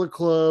the Bullet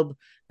Club,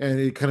 and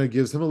it kind of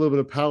gives him a little bit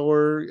of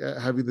power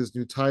having this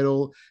new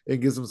title. It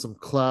gives him some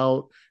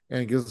clout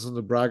and gives him something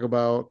to brag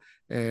about.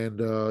 And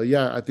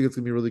yeah, I think it's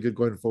gonna be really good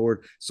going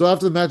forward. So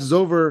after the match is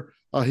over,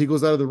 he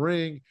goes out of the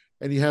ring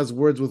and he has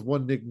words with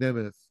one Nick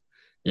Nemeth.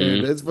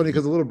 And it's funny Mhm.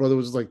 because the little brother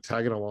was just like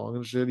tagging along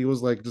and shit. He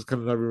was like just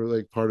kind of not really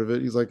like part of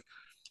it. He's like,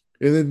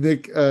 and then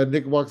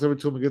Nick walks over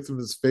to him and gets him in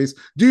his face.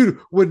 Dude,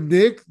 when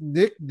Nick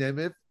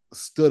Nemeth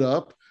stood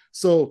up,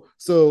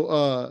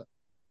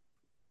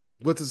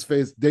 what's his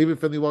face? David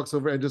Finley walks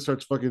over and just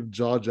starts fucking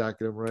jaw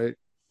jacking him, right?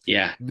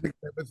 Yeah, Nick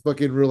Nemeth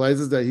fucking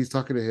realizes that he's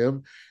talking to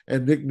him,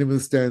 and Nick Nemeth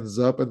stands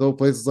up, and the whole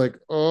place is like,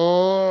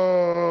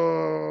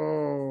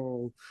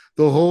 oh,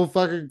 the whole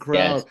fucking yes.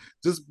 crowd,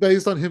 just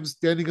based on him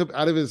standing up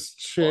out of his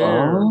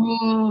chair.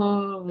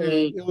 Oh, And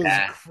it was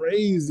yeah.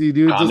 crazy,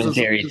 dude.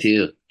 Commentary Just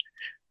too.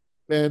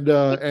 and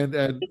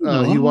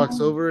he walks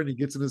No. over and he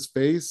gets in his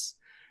face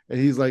and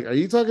he's like, "Are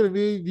you talking to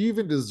me? Do you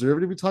even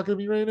deserve to be talking to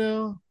me right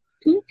now?"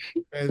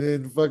 And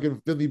then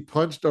fucking Finley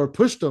punched or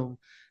pushed him,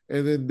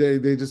 and then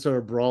they just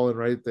started brawling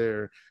right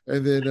there.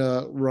 And then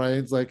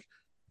Ryan's like,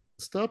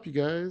 "Stop, you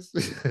guys!"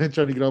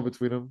 trying to get all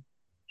between them.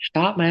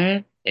 Stop,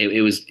 man.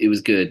 It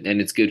was good, and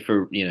it's good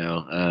for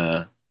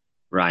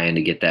Ryan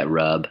to get that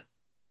rub.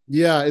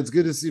 Yeah, it's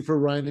good to see for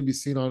Ryan to be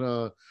seen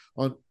on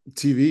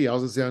TV. I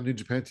was gonna say on New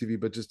Japan TV,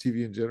 but just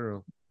TV in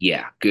general.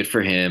 Yeah, good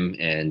for him,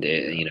 and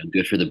Yeah.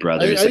 good for the I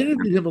brothers.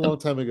 interviewed him a long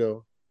time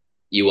ago.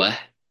 You what?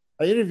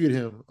 I interviewed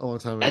him a long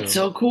time That's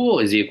ago. so cool.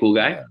 Is he a cool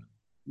guy?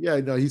 Yeah.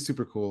 Yeah, no, he's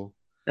super cool.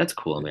 That's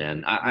cool, Yeah, man.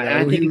 yeah.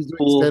 I He think was it's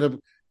doing stand cool. up.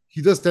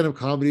 He does stand up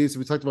comedy, so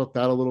we talked about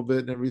that a little bit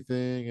and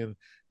everything. And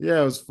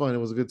yeah, it was fun. It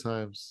was a good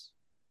times.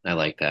 I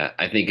like that.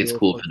 I think it's Yeah,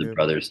 cool for the fucking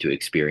brothers to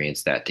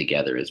experience that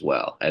together as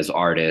well as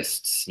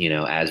artists.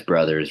 As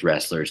brothers,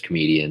 wrestlers,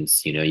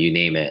 comedians. You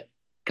name it.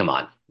 Come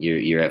on,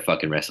 you're at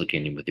fucking Wrestle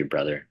Kingdom with your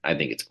brother. I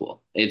think it's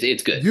cool.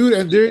 It's good. dude.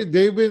 And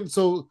they've been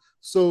so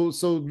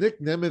Nick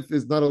Nemeth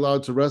is not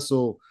allowed to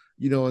wrestle,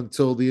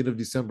 until the end of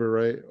December,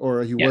 right?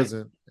 Or he Yeah,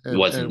 wasn't, it and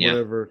wasn't. Yeah.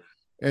 whatever.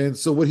 And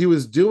so what he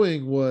was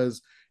doing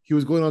was he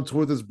was going on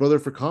tour with his brother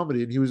for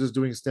comedy, and he was just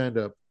doing stand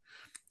up.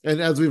 And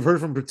as we've heard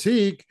from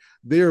Pratik,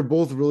 they are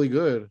both really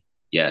good.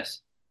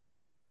 Yes.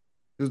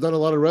 There's not a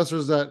lot of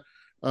wrestlers that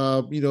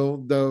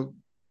the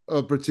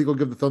Pratik will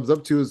give the thumbs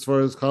up to as far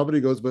as comedy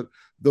goes, but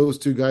those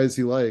two guys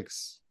he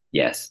likes.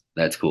 Yes.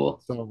 That's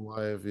cool. Saw him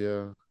live,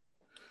 yeah.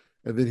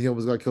 And then he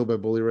almost got killed by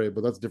Bully Ray,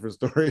 but that's a different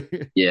story.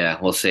 Yeah,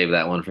 we'll save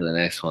that one for the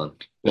next one.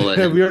 We'll let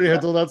him. We already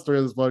had told that story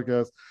on this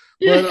podcast.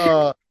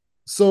 But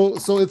so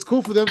it's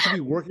cool for them to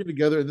be working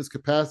together in this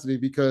capacity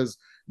because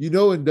in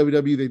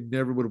WWE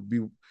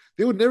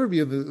they would never be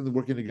in the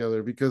working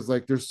together because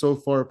like they're so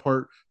far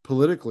apart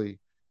politically,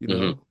 you Hmm.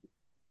 know.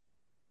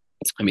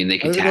 I mean, they I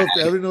could don't even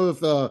tag. know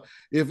if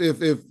I don't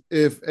know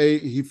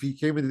if he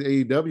came into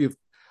AEW.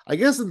 I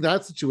guess in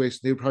that situation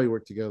they would probably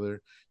work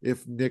together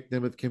if Nick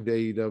Nemeth came to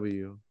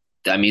AEW.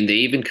 I mean, they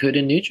even could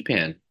in New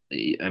Japan.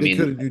 I They mean,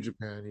 could in New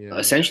Japan, yeah.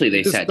 essentially, It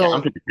they just sat down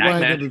felt for the tag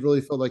Brian match. Nemeth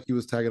really felt like he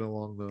was tagging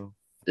along though.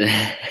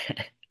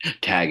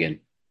 Tagging,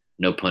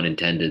 no pun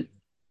intended.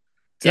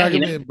 Yeah, Tag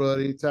him in,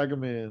 buddy. Tag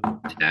him in.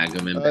 tag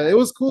them in It back.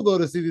 was cool though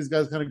to see these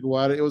guys kind of go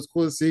at it. It was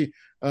cool to see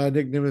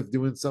Nick Nemeth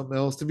doing something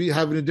else, to be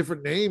having a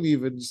different name.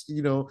 Even just,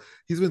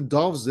 he's been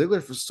Dolph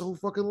Ziggler for so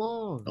fucking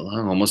long,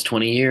 Oh, almost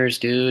 20 years, as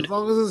dude.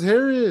 long as his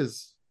hair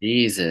is.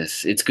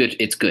 Jesus, it's good.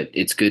 It's good.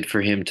 It's good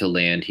for him to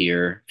land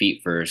here,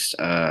 feet first.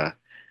 And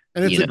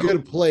it's You a know,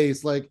 good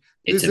place. Like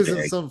it's this a isn't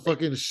very some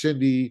fucking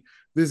shindy.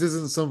 This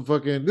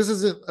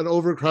isn't an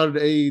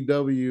overcrowded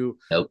AEW.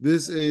 nope.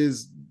 This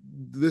is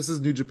this is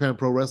New Japan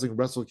Pro Wrestling,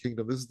 Wrestle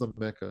Kingdom. This is the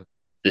Mecca.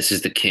 This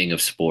is the king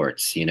of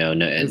sports. No,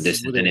 and This this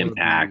is where they isn't want to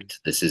be. Impact.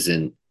 This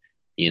isn't,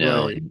 Right.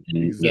 no,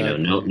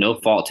 Exactly. no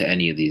fault to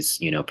any of these,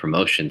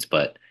 promotions,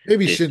 but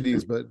Maybe this,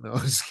 shindies, but no,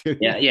 I'm just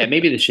kidding. yeah,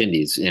 maybe the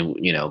Shindies, and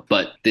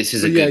but this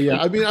is a But yeah, good yeah.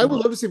 place I to mean, I would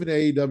promote. love to see him in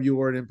AEW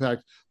or an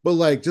Impact, but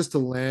like just to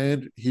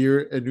land here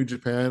in New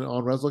Japan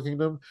on Wrestle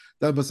Kingdom,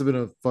 that must have been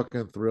a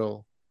fucking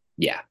thrill.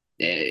 Yeah,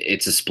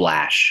 it's a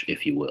splash,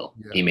 if you will.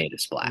 He Yeah. made a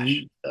splash.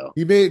 He So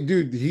he made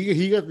dude,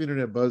 he got the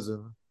internet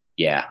buzzing.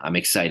 yeah, I'm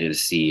excited to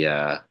see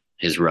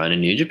his run in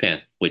New Japan,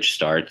 which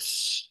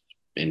starts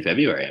in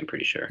February, I'm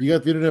pretty sure. He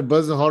got the internet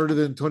buzzing harder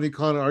than Tony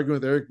Khan arguing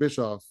with Eric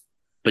Bischoff.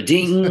 But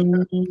ding,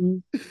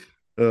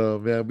 Oh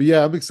man. But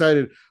yeah, I'm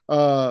excited.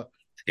 scared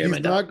my He's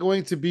dog. not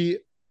going to be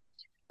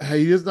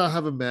he does not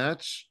have a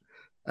match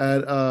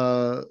at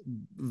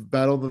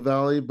Battle in the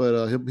Valley,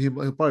 but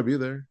he'll probably be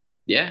there.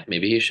 Yeah,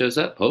 maybe he shows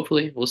up.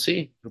 Hopefully, we'll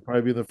see. He'll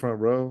probably be in the front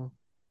row.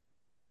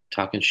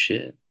 Talking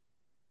shit.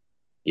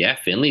 Yeah,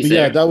 Finley's But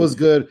yeah, there. that was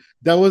good.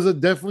 That was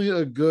definitely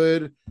a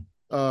good.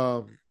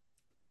 Um,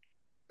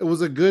 it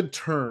was a good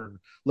turn.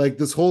 Like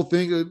this whole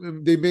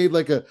thing, they made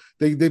like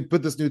they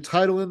put this new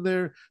title in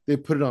there. They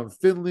put it on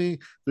Finley.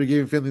 They're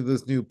giving Finley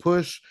this new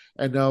push,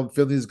 and now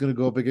Finley's going to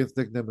go up against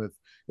Nick Nemeth.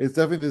 It's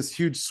definitely this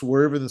huge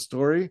swerve in the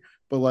story,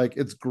 but like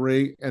it's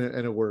great and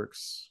it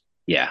works.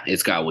 Yeah,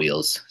 it's got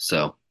wheels,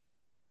 so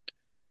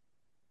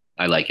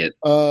I like it.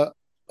 Uh,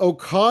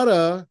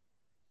 Okada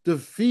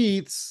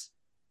defeats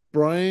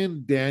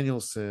Brian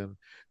Danielson.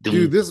 Dude,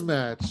 Doom, this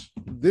match,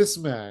 this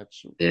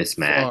fuck.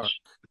 match.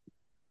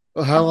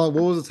 How long?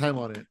 What was the time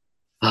on it?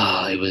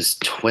 It was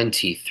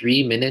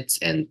 23 minutes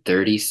and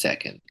 30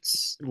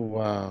 seconds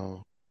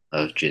Wow,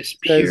 of just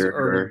you guys are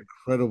pure.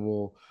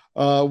 incredible.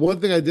 One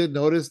thing I did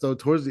notice though,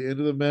 towards the end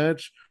of the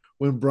match,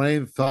 when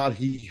Brian thought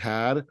he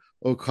had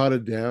Okada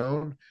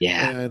down,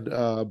 Yeah,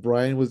 and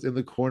Brian was in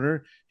the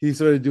corner, he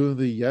started doing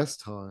the yes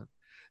taunt,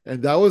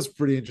 and that was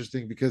pretty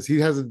interesting because he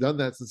hasn't done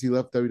that since he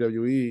left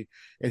WWE,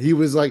 and he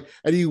was like,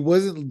 and he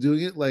wasn't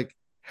doing it like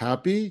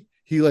happy.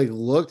 He like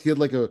looked, he had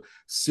like a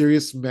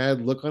serious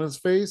mad look on his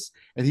face,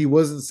 and he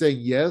wasn't saying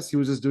yes. He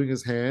was just doing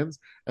his hands,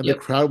 and the yep.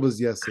 crowd was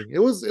yesing. It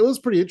was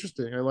pretty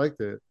interesting. I liked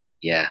it.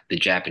 Yeah, the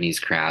Japanese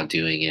crowd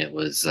doing it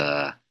was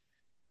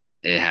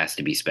it has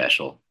to be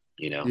special,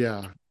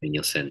 Yeah,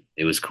 Danielson.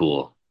 It was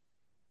cool.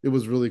 it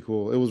was really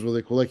cool. It was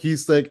really cool. Like he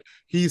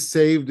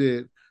saved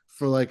it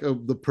for like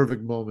the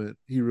perfect moment.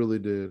 He really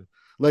did.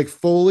 Like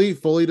Foley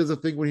does a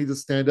thing when he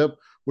just stand up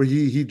where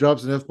he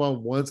drops an F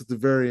bomb once at the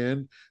very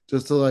end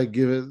just to like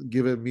give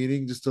it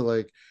meaning, just to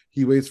like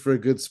he waits for a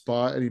good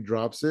spot and he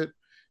drops it.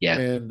 Yeah,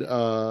 And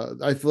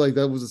I feel like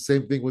that was the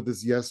same thing with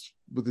this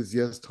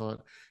yes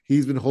taunt.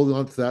 He's been holding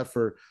on to that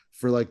for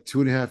like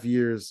 2.5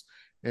 years,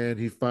 and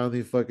he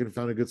finally fucking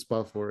found a good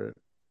spot for it.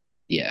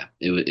 yeah.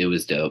 It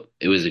was dope.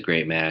 It was a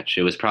great match.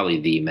 It was probably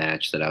the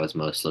match that I was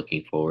most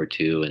looking forward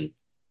to, and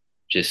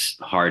just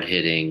hard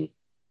hitting.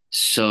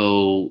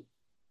 So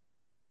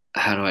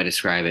how do I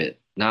describe it?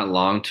 Not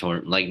long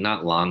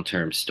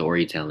term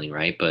storytelling,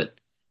 right? But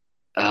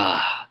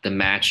the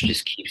match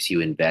just keeps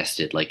you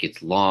invested. Like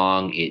it's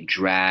long, it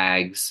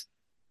drags,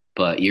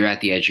 but you're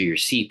at the edge of your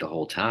seat the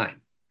whole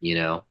time, you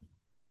know?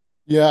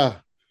 Yeah,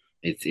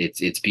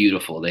 It's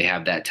beautiful. They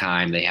have that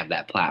time, they have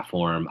that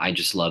platform. I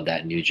just love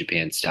that New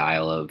Japan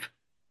style of,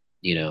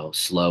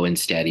 slow and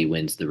steady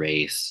wins the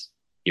race.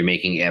 You're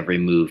making every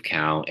move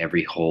count,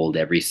 every hold,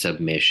 every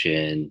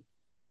submission.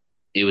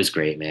 It was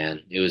great,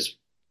 man. It was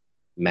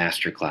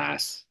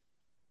masterclass.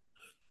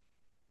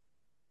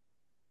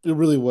 it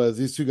really was.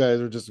 These two guys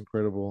are just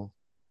incredible.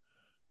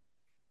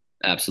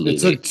 Absolutely.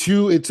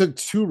 It took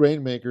two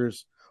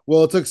rainmakers.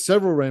 Well, it took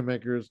several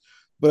rainmakers,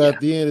 but Yeah, at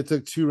the end it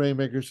took two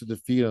rainmakers to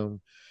defeat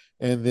them,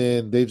 and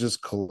then they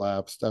just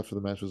collapsed after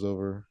the match was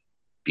over.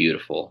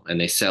 beautiful. And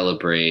they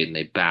celebrate and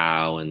they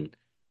bow and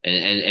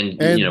And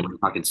we're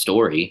talking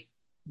story.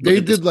 Look they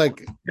at this. did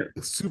like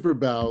super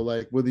bow,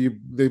 like whether you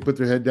they put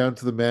their head down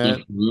to the mat,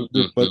 Mhm,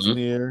 their butts in mhm.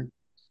 the air.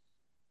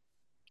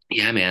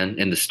 Yeah, man.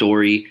 And the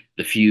story,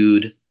 the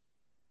feud,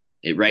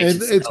 it writes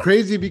And it's itself.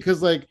 crazy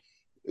because like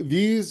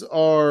these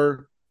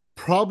are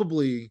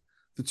probably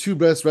the two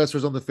best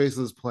wrestlers on the face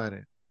of this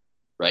planet.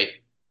 Right?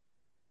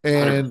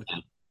 And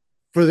 100%.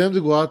 for them to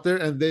go out there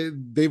and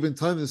they've been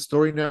telling this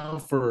story now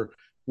for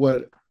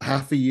what,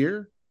 half a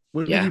year?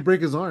 When did he Yeah,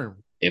 break his arm?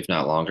 if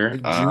not longer.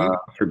 In June?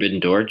 Forbidden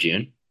Door,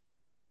 June.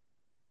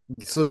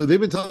 So they've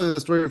been telling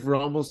the story for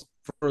almost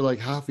for like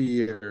half a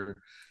year,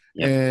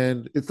 Yep.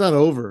 and it's not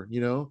over.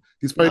 You know,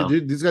 No.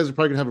 these guys are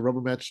probably gonna have a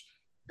rubber match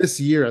this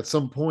year at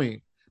some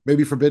point,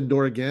 maybe Forbidden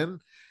Door again,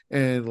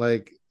 and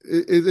like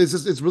it's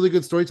just it's really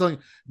good storytelling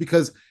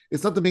because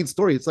it's not the main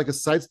story; it's like a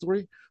side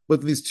story.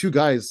 But these two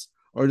guys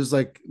are just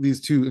like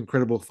these two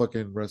incredible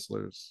fucking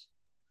wrestlers.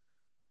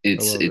 I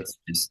It's love it. it's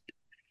it's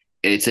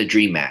it's a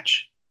dream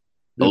match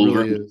It over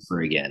really and is. over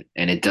again,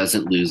 and it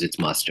doesn't lose its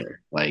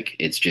muster. Like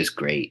it's just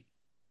great.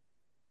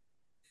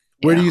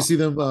 Where do Yeah. you see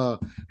them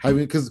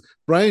having? Because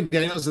Brian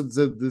Danielson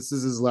said this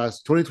is his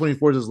last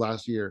 2024 is his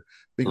last year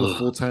being a Ugh.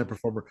 full time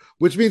performer,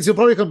 which means he'll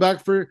probably come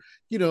back for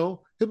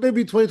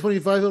maybe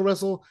 2025 he'll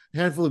wrestle a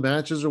handful of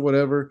matches or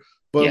whatever.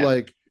 But Yeah.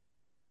 like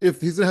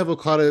if he's gonna have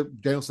Okada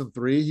Danielson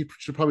 3, he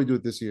should probably do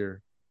it this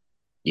year.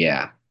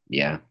 Yeah.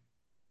 Yeah. And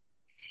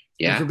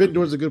Yeah. Forbidden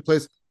Door is a good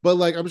place, but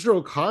like I'm sure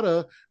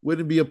Okada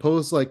wouldn't be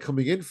opposed to like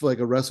coming in for like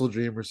a Wrestle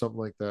Dream or something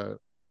like that,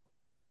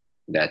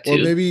 That or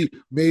too.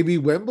 maybe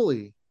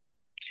Wembley,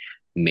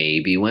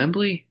 Maybe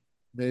Wembley.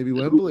 maybe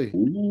Wembley.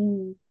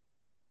 Ooh.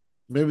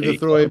 Maybe There they'll you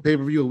throw a go. pay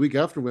per view a week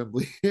after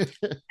Wembley.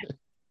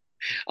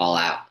 All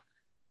out.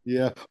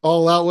 Yeah,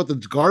 all out with the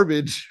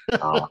garbage.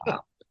 All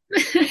out.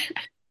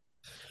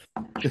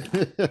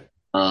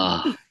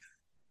 uh,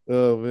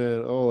 Oh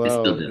man, all it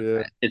still out. did all Yeah,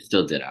 right. It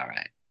still did all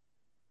right.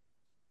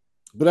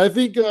 but I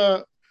think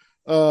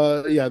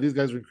yeah, these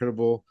guys are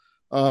incredible.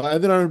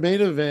 And then our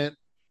main event,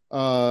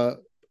 uh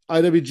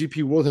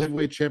IWGP World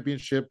Heavyweight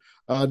Championship,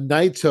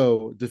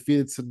 Naito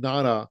defeated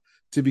Sonata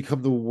to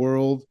become the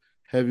World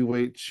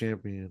Heavyweight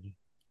Champion.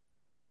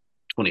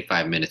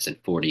 25 minutes and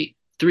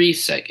 43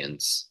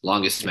 seconds.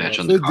 Longest Yeah, match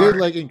on so the it did card.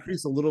 like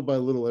increase a little by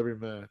little every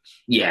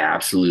match. Yeah,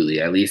 absolutely.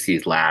 At least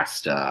these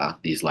last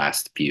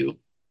few.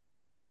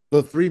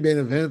 The three main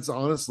events,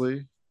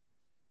 honestly.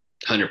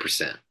 100%.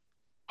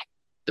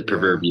 The Yeah,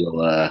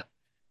 proverbial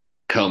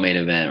co-main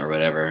event or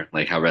whatever,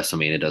 like how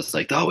WrestleMania does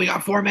like, "Oh, we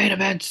got four main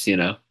events," you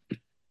know.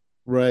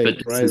 right, But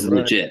this right, is right.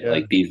 legit. Yeah,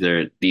 Like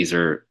these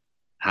are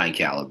high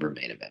caliber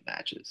main event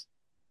matches.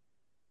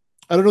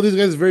 I don't know these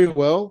guys very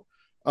well,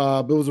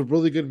 but it was a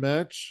really good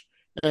match.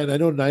 And I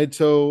know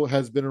Naito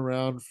has been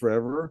around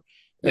forever,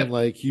 and Yep.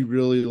 like he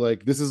really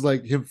like this is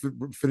like him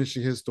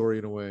finishing his story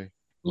in a way.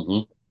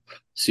 Hmm.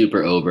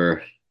 Super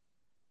over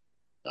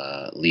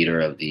leader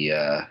of the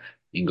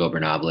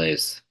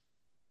Ingobernables.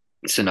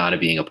 Sonata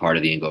being a part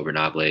of the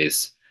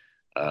Ingobernables.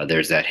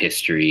 There's that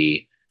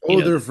history, you Oh,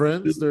 know. they're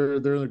friends. They're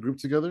in a group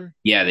together.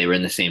 Yeah, they were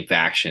in the same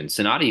faction.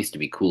 Sonata used to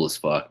be cool as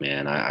fuck,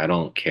 man. I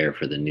don't care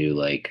for the new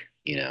like,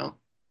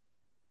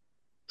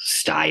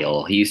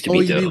 style. He used to Oh,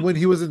 be you mean dope. when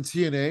he was in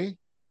TNA?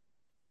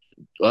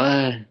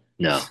 What?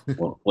 No,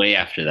 well, way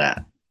after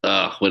that.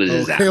 What is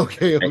his Okay, act?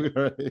 okay, okay.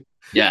 All right.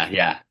 Yeah,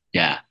 yeah,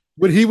 yeah,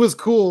 When he was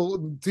cool,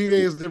 TNA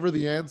is never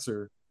the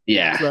answer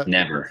yeah. to that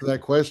Never, to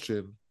that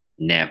question.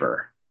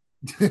 never.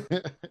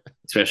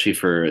 Especially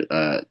for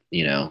Oh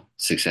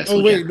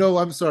successful wait, general. no,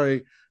 I'm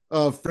sorry.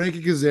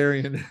 Frankie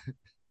Kazarian.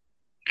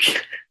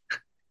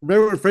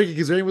 Remember when Frankie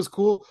Kazarian was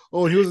cool?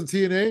 Oh, and he was in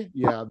TNA?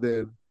 Yeah,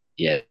 then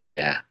Yeah,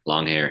 yeah.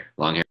 Long hair,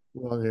 long hair.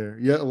 long hair.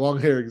 Yeah, long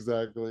hair,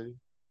 exactly.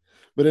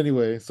 But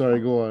anyway, sorry,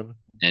 go on.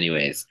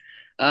 Anyways,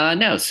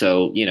 no.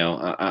 So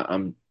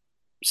I'm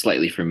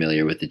slightly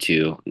familiar with the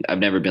two. I've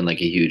never been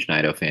like a huge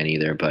Naito fan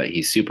either, but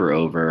he's super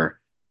over.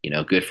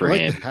 Good I for like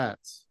the him.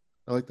 hats.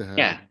 I like the hat.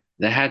 Yeah,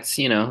 the hat's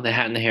the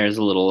hat and the hair is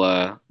a little.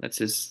 That's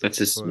his. But That's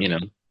his.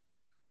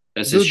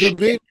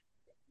 the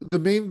the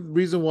main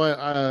reason why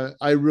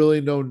I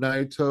really know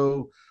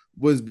Naito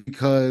was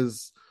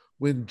because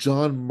when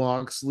John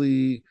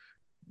Moxley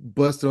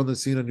busted on the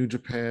scene of New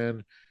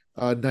Japan,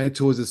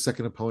 Naito was his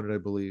second opponent, I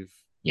believe,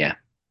 Yeah.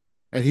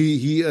 and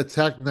he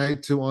attacked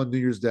Naito on New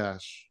Year's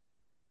Dash,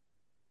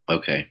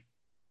 Okay.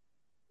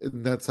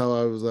 and that's how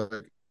I was like,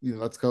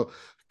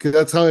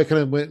 that's how I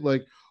kind of went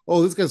like,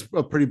 oh, this guy's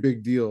a pretty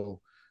big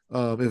deal.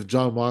 If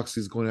John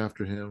Moxley's going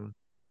after him.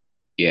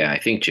 Yeah, I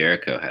think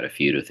Jericho had a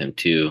feud with him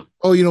too.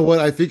 Oh, you know what?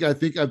 I think I'm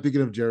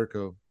thinking of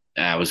Jericho.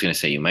 I was gonna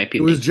say you might be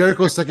It was thinking,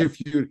 Jericho's second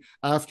feud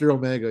after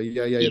Omega.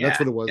 Yeah, yeah, yeah. That's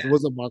yeah, what it was. It yeah,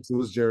 wasn't Mox. It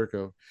was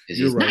Jericho. because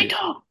You're he's right.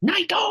 Naito,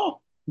 Naito,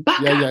 Yeah,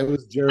 Baka, yeah. It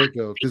was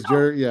Jericho because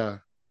Naito, Yeah,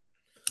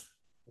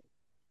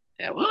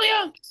 yeah,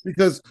 Williams.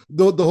 because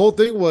the whole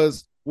thing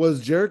was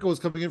Jericho was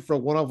coming in for a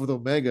one off with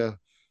Omega,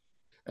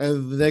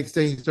 and the next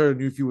day he started a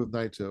new feud with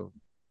Naito.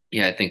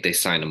 Yeah, I think they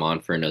signed him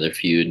on for another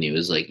feud, and he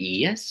was like,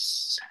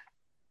 yes,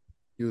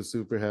 He was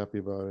super happy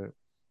about it.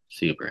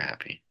 super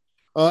happy.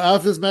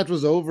 After this match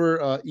was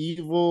over,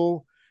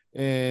 Evil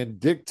and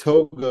Dick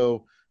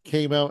Togo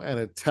came out and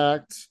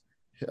attacked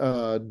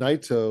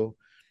Naito, and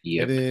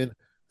Yep. then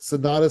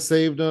Sonata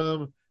saved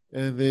them,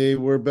 and they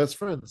were best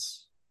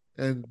friends,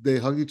 and they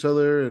hugged each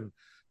other and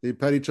they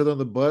pat each other on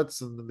the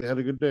butts, and they had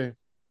a good day.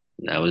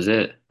 That was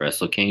it.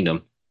 Wrestle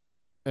Kingdom.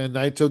 And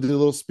Naito did a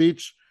little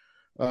speech.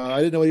 I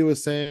didn't know what he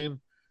was saying,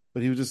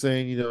 but he was just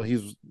saying,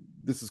 he's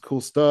this is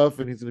cool stuff,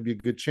 and he's going to be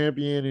a good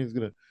champion. He's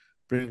going to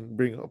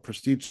bring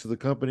prestige to the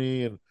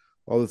company and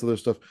all this other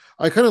stuff.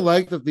 I kind of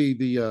like that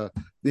the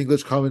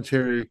English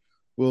commentary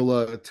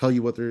will tell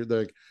you what they're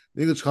like.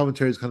 The English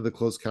commentary is kind of the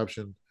closed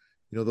caption.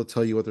 They'll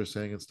tell you what they're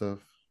saying and stuff,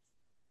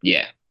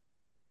 Yeah.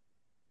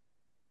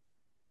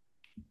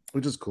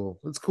 which is cool.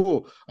 It's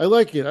cool. I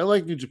like it. I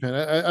like New Japan.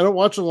 I don't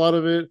watch a lot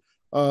of it.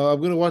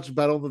 I'm gonna watch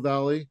Battle in the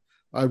Valley.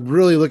 I'm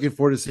really looking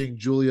forward to seeing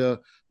Julia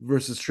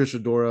versus Trish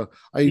Adora.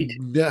 Me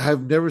too.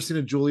 Have never seen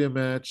a Julia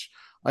match.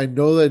 I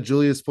know that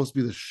Julia is supposed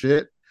to be the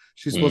shit.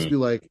 She's supposed to Mm, be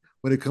like,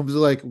 when it comes to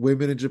like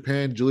women in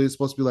Japan, Julia is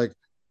supposed to be like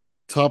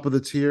top of the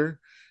tier.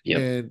 yep.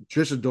 And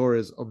Trish Adora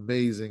is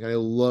amazing. I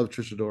love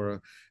Trish Adora,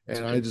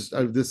 and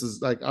this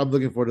is like, I'm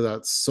looking forward to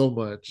that so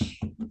much.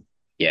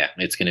 Yeah,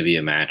 it's going to be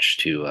a match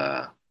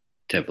to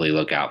definitely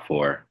look out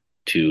for.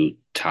 Two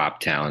top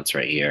talents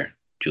right here.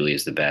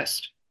 Julia's the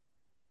best.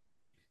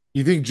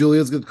 You think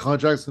Julia's good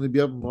contract's going to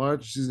be up in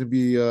March? She's going to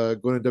be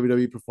going to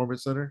WWE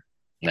Performance Center.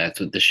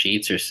 That's what the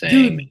sheets are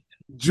saying. Dude,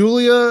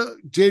 Julia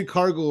Jade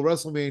Cargill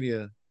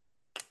WrestleMania.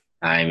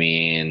 I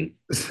mean,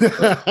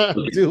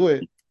 Do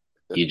it.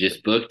 you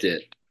just booked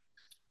it.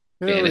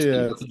 Hell Fantasy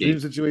yeah. It's a dream booking.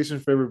 situation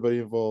for everybody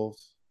involved,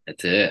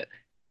 That's it.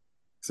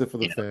 except for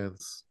the You know,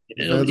 fans.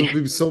 The it'll fans be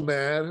will be so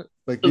mad.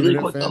 Like the like,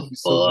 internet what fans the will be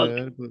so fuck?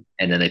 mad. But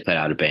And then they put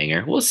out a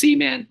banger. We'll see,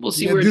 man. We'll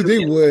see yeah, where it dude, goes.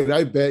 they would.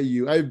 I bet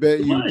you. I bet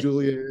you, What?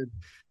 Julia and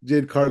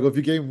Jade Cargill, if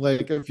you gave them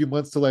like a few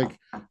months to like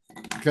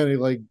kind of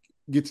like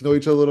get to know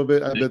each other a little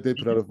bit, I bet they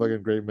put out a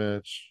fucking great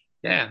match.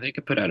 Yeah, they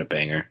could put out a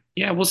banger.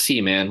 Yeah, we'll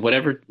see, man.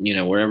 Whatever,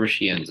 wherever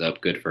she ends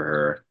up, good for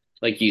her.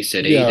 Like you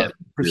said, Yeah, AEW is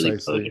really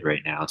precisely. loaded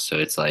right now. So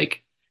it's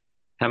like,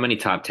 how many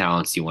top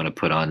talents do you want to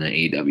put on an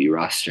AEW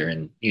roster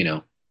and,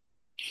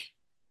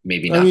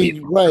 maybe I not be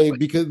mean, right,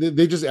 because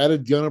they just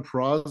added Diana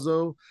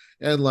Prazo,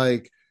 and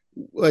like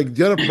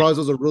Diana Prazo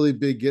is a really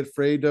big get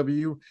for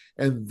AW,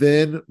 and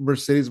then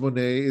Mercedes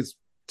Monet is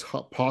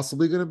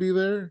possibly going to be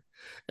there,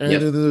 and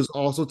Yep. then there's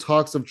also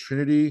talks of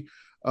Trinity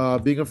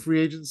being a free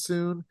agent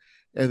soon,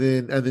 and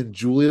then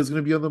Julia is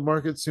going to be on the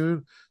market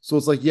soon. So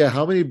it's like, yeah,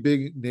 how many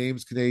big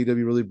names can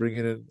AEW really bring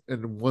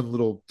in one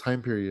little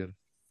time period?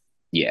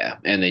 Yeah.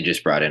 And they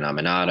just brought in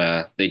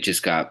Aminata. They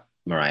just got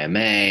Mariah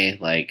May.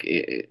 Like,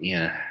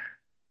 yeah,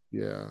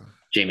 Yeah,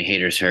 Jamie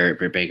Hayter's hurt.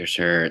 Britt Baker's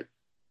hurt.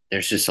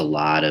 There's just a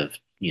lot of,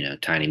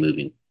 tiny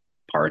moving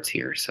parts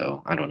here.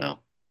 So I don't know.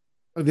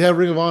 and they have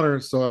Ring of Honor,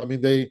 so I mean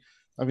they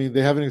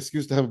have an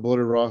excuse to have a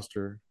bloated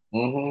roster.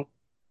 Hmm.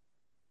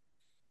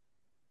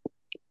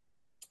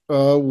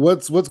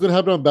 What's going to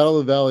happen on Battle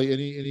of the Valley?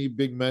 Any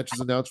big matches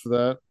announced for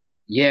that?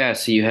 Yeah.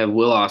 So you have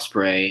Will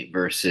Ospreay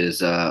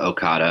versus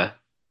Okada.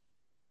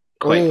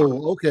 Quite,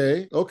 Oh,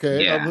 okay,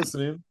 okay, I'm yeah.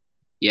 listening.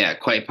 Yeah,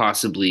 quite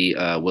possibly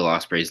Will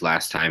Ospreay's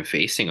last time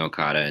facing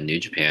Okada in New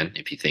Japan,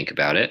 if you think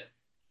about it.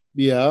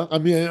 Yeah, I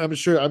mean, I'm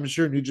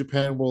sure New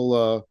Japan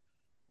will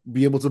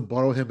be able to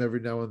borrow him every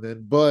now and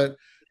then, but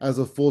as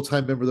a full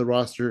time member of the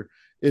roster,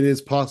 it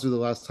is possibly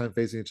the last time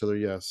facing each other.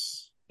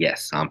 Yes,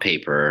 Yes, on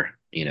paper,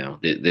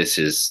 this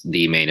is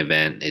the main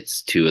event.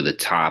 It's two of the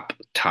top,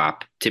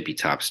 tippy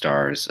top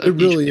stars it of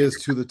New really Japan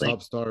is to the Wrestling,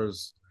 top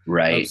stars.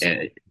 right?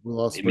 Absolutely,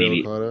 Will Ospreay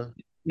Maybe, Okada,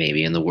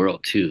 maybe in the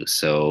world too.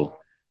 So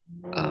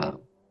uh,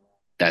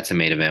 that's a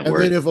main event and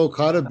then worth. if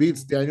Okada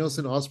beats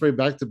Danielson Ospreay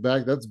back to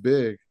back, that's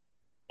big.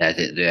 That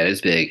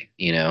is big.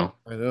 I know.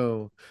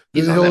 Then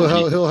He's on that he'll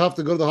winning. he'll have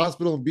to go to the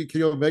hospital and beat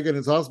Kenny Omega in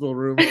his hospital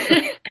room.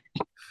 Get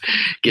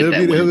that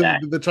He'll win be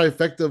back. the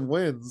trifecta of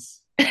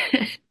wins.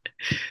 I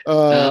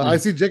Um,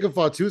 see Jacob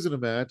Fatu's in a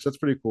match. That's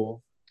pretty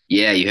cool.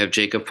 yeah, you have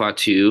Jacob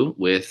Fatu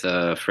with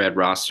Fred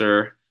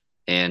Rosser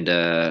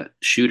and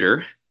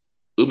Shooter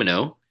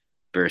Umino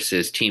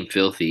versus Team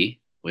Filthy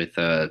with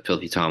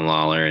Filthy Tom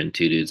Lawler and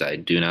two dudes I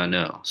do not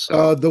know.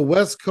 So The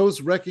West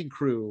Coast Wrecking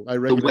Crew. I the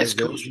recognize West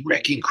them. Coast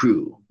Wrecking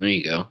Crew. There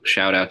you go.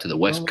 Shout out to the I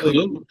West don't Coast.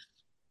 really.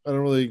 I don't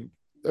really.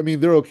 I mean,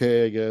 they're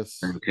okay, I guess.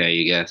 Okay,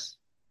 you guess.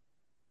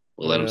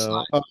 We'll let You them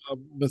know, slide.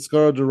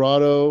 Mascara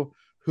Dorado,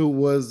 who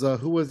was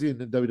he in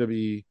the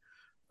WWE?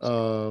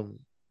 Um,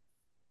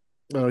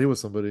 oh, he was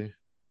somebody.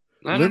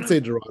 I don't know. Lindsay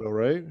Dorado,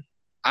 right?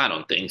 I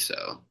don't think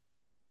so.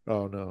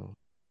 Oh no,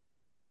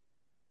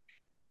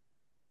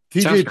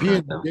 Sounds TJP familiar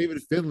and though.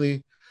 David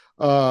Finley.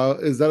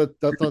 That's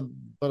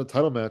not a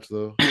title match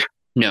though.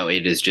 No,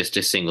 it is just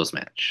a singles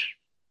match.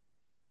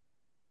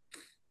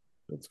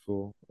 That's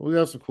cool. We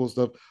have some cool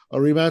stuff. A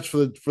rematch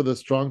for the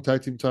strong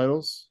tag team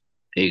titles.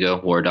 There you go,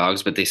 War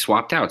Dogs, but they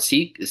swapped out.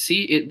 See,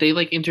 they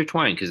like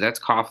intertwined because that's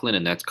Coughlin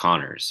and that's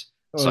Connors.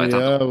 Oh So I thought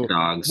the yeah. War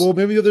Dogs. Well,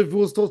 maybe the other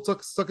people still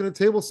stuck in a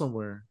table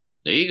somewhere.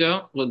 There you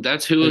go. Well,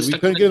 that's who Like was we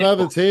stuck in couldn't the get him out of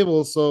table. the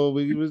table, so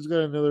we just got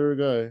another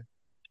guy.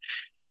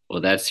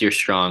 Well, that's your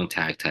strong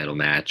tag title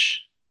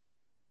match.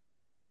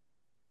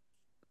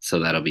 So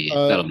that'll be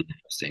Uh, that'll be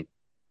interesting.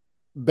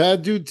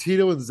 Bad Dude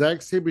Tito and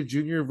Zack Sabre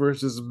Jr.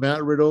 versus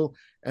Matt Riddle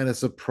and a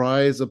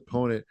surprise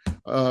opponent,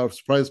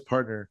 surprise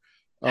partner.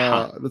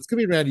 Huh. That's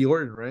gonna be Randy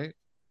Orton, right?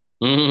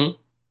 Hmm.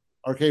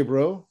 RK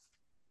Bro.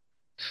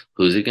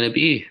 Who's it gonna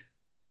be?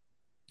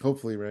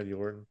 Hopefully Randy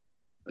Orton.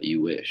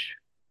 You wish.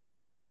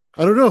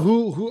 I don't know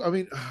who. I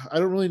mean, I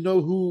don't really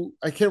know who.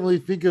 I can't really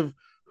think of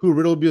who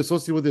Riddle would be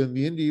associated with in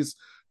the Indies.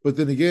 But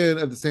then again,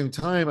 at the same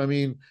time, I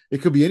mean,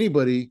 it could be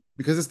anybody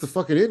because it's the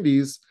fucking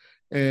Indies,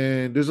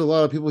 and there's a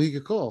lot of people he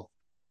could call.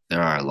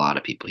 There are a lot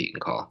of people he can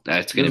call.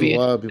 That's gonna There's a be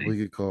lot of people interesting.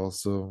 he could call.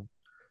 So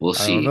We'll I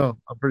don't see. know.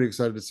 I'm pretty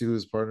excited to see who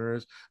his partner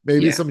is.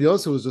 Maybe it's Yeah. somebody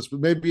else who was just.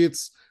 Maybe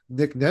it's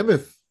Nick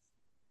Nemeth.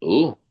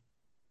 Ooh,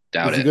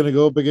 doubt Is he it. going to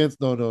go up against?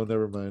 No, no,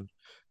 never mind.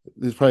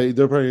 They're probably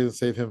going to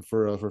save him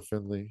for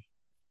Finley.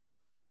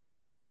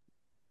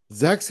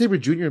 Zack Sabre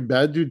Jr. and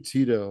Bad Dude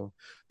Tito.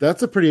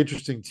 That's a pretty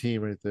interesting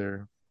team right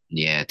there.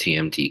 Yeah,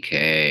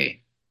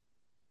 TMTK.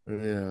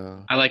 Yeah.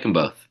 I like them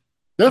both.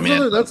 I That's mean,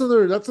 another that's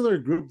another that's another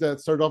group that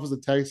started off as a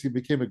tag team,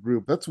 became a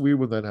group. That's weird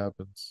when that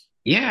happens.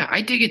 yeah,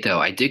 I dig it though.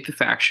 I dig the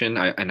faction,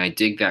 and I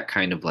dig that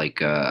kind of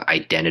like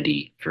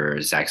identity for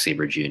Zack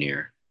Sabre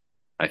Jr.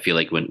 I feel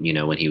like when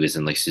he was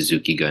in like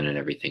Suzuki Gun and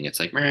everything, it's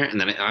like, meh. And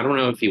then I don't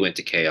know if he went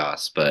to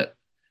Chaos, but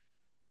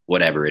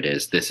whatever it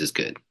is, this is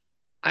good.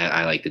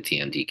 I like the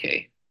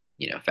TMDK,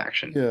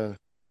 faction. Yeah.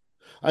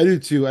 I do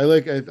too.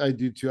 I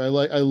do too. I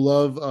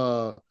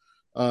love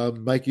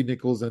Mikey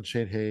Nichols and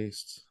Shane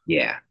Haste.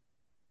 Yeah,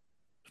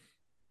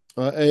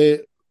 A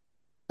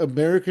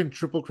American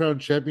Triple Crown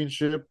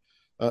Championship,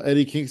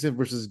 Eddie Kingston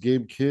versus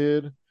Gabe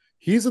Kidd.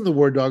 He's in the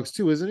War Dogs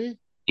too, isn't he?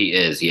 he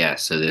is. Yeah,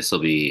 so this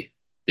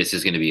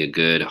is going to be a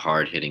good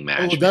hard hitting Oh,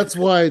 match, man. that's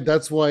why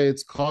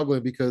it's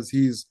Coughlin because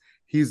he's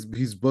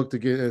booked to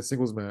get a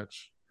singles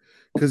match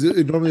because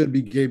it normally would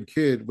be Gabe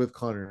Kidd with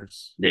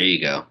Connors. There you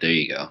go. There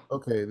you go.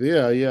 Okay,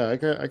 yeah, yeah, I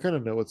kind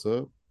of know what's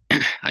up.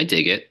 I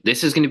dig it.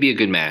 This is going to be a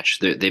good match.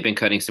 They've been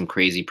cutting some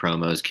crazy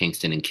promos,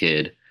 Kingston and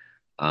Kidd.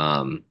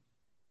 Um,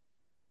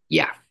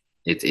 yeah,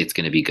 it's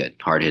going to be good,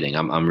 hard hitting.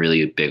 I'm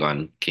really big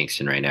on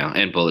Kingston right now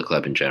and Bullet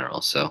Club in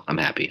general, so I'm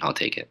happy. I'll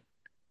take it.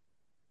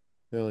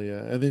 Hell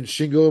yeah! And then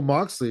Shingo and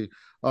Moxley,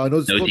 No no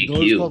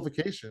DQ,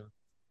 disqualification.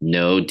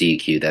 no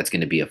DQ. That's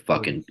going to be a No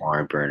fucking DQ.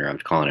 barn burner. I'm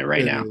calling it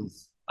right It now.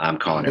 is. I'm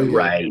calling it Oh yeah,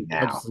 right now.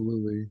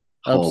 absolutely,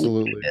 Holy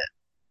absolutely. shit.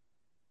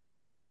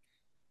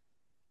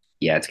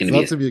 Yeah, it's going to So be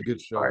a that's gonna be a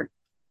good show. card.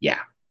 Yeah,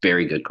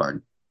 very good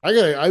card.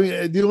 I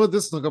mean, you know what?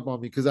 This snuck up on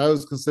me because I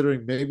was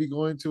considering maybe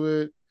going to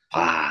it.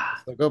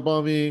 Ah, Snuck up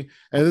on me.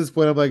 And at this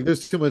point, I'm like,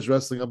 there's too much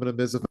wrestling I'm gonna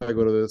miss if I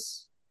go to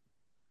this.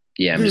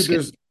 yeah. I'm Dude, just gonna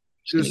just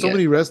there's gonna so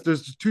get. many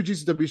there's two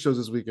GCW shows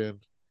this weekend.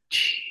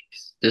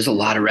 Jeez, there's a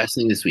lot of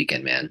wrestling this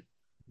weekend, man.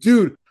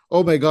 Dude,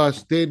 oh my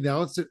gosh, they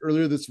announced it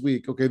earlier this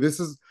week. Okay, this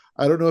is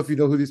I don't know if you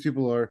know who these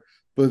people are,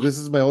 but this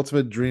is my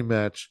ultimate dream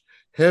match.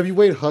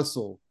 Heavyweight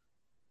Hustle.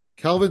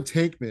 Calvin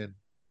Tankman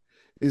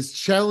is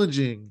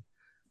challenging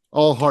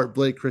All Heart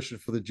Blake Christian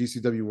for the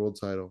GCW World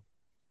Title.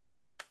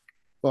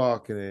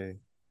 Fucking A.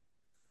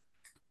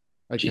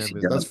 I can't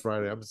miss. That's GCW.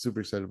 Friday. I'm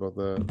super excited about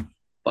that.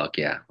 Fuck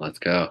yeah, let's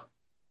go.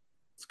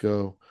 Let's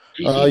go.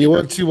 GCW.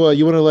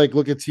 You want to like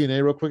look at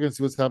TNA real quick and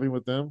see what's happening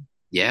with them?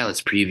 Yeah,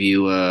 let's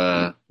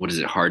preview what is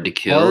it, Hard to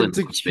Kill Hard in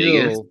to Las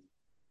Vegas. Kill.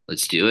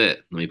 Let's do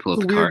it. Let me pull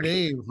It's up a the weird card.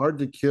 name. Hard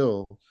to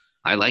Kill.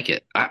 I like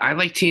it. I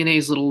like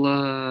TNA's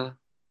little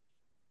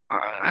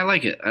I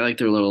like it. I like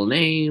their little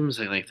names.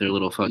 I like their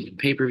little fucking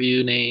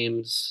pay-per-view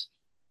names.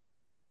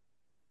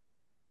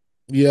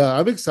 Yeah,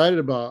 I'm excited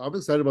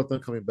about them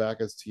coming back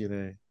as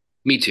TNA.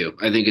 Me too.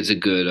 I think it's a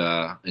good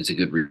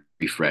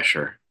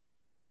refresher.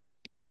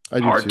 I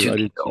do Hard too. to I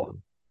do Kill.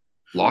 too.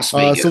 Las So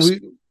Vegas.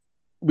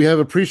 we have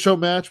a pre-show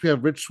match. We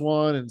have Rich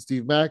Swann and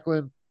Steve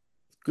Macklin.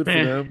 Good for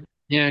Eh, them,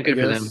 yeah, I good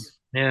for them. guess.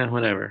 Yeah,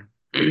 whatever.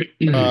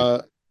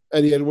 Uh,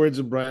 Eddie Edwards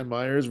and Brian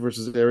Myers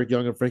versus Eric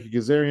Young and Frankie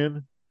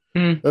Kazarian.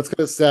 Hmm. That's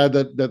kind of sad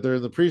that they're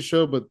in the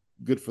pre-show, but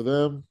good for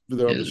them.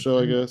 They're on the Is- show,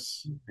 I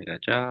guess. They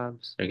got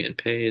jobs. They're getting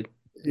paid.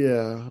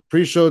 Yeah,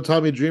 pre-show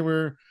Tommy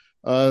Dreamer,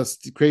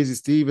 Crazy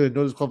Steve, and a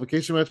no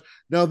disqualification match.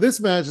 Now this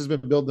match has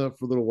been building up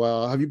for a little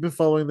while. Have you been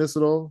following this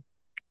at all?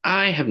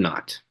 I have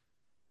not.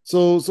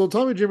 So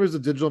Tommy Dreamer is the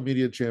digital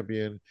media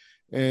champion,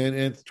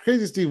 and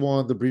Crazy Steve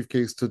won the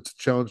briefcase to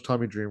challenge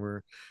Tommy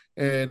Dreamer,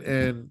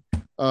 and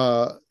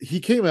he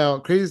came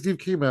out. Crazy Steve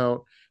came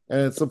out,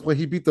 and at some point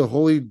he beat the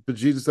holy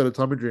bejesus out of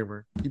Tommy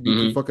Dreamer. He beat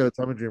the Hmm. fuck out of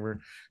Tommy Dreamer,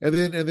 and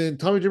then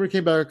Tommy Dreamer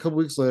came back a couple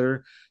weeks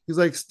later. He's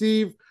like,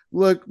 Steve,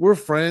 look, we're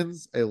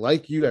friends. I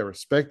like you. I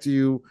respect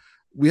you.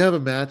 We have a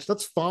match.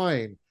 That's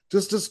fine.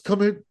 Just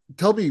come here.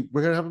 Tell me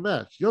we're gonna have a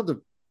match. You don't have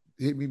to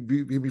hit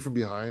me from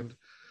behind.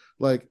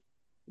 Like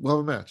we'll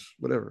have a match,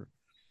 whatever.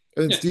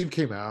 And then Yeah. Steve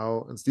came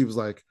out, and Steve was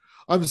like,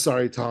 "I'm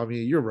sorry, Tommy,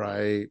 you're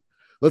right.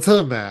 Let's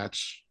have a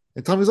match."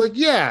 And Tommy's like,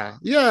 "Yeah,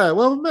 yeah,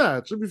 we'll have a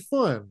match. It'll be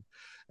fun."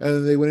 And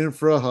then they went in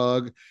for a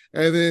hug,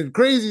 and then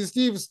Crazy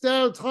Steve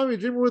stabbed Tommy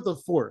Dreamer with a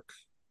fork,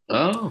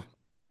 Oh,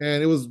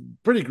 and it was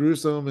pretty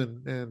gruesome,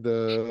 and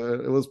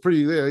it was pretty.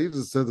 Yeah, he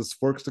just had this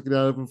fork sticking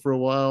out of him for a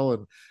while,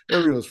 and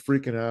everybody was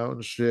freaking out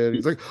and shit.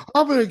 He's like,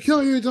 "I'm gonna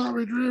kill you,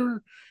 Tommy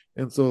Dreamer,"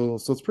 and so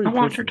it's I pretty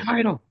want your personal.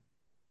 title.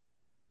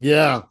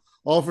 Yeah,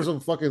 all for some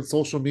fucking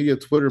social media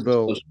Twitter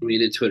belt. Social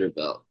media Twitter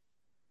belt.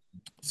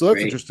 So that's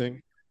Great.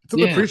 interesting. It's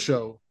in the Yeah.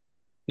 pre-show.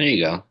 There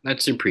you go.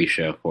 That's your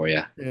pre-show for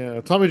you.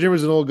 Yeah, Tommy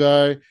Dreamer's an old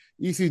guy.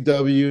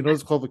 ECW, no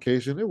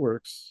disqualification. It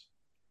works.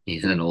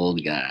 He's an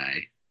old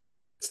guy.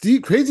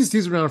 Crazy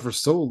Steve's around for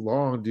so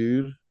long,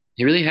 dude.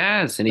 He really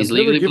has, and he's I've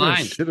never legally given a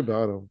blind. shit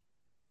about him.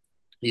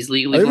 He's I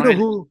legally don't even know blind.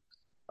 who.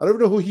 I don't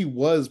even know who he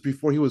was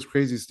before he was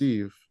Crazy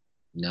Steve.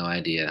 No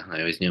idea. I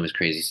always knew him as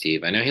Crazy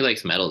Steve. I know he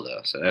likes metal though,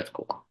 so that's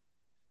cool.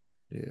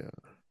 Yeah.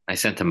 I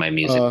sent him my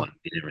music Uh, one.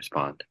 He didn't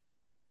respond.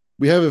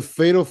 we have a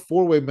fatal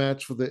four-way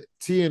match for the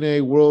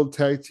TNA World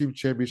Tag Team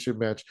Championship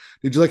match.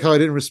 Did you like how I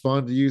didn't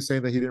respond to you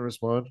saying that he didn't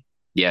respond?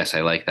 Yes,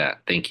 I like that.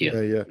 Thank you.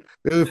 Yeah, yeah.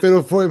 We have a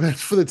fatal four-way match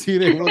for the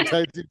TNA World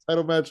Tag Team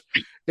title match.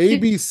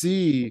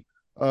 ABC,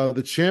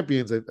 the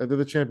champions. They're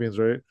the champions,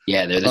 right?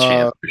 Yeah, they're the Uh,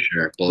 champ for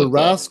sure. the Bullet Club.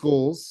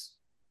 Rascals,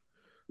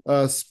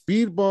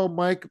 Speedball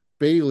Mike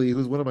Bailey,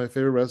 who's one of my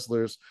favorite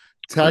wrestlers,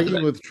 Was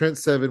tagging with Trent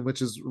Seven,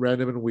 which is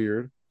random and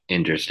weird,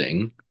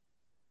 interesting.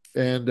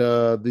 and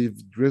the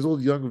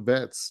grizzled young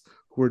vets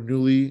who are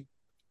newly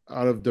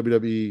out of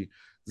WWE,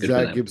 Good for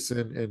Zach them.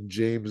 Gibson and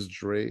James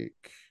Drake.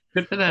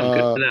 Good for them. Good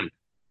Uh, for them.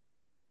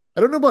 I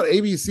don't know about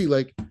ABC.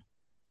 Like,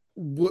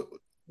 what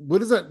what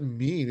does that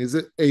mean? Is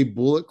it a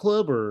Bullet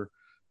Club or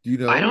do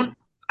you I know? don't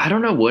I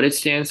don't know what it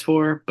stands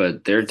for,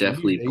 but they're It's weird.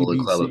 definitely Bullet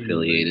Club ABC, like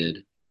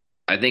affiliated.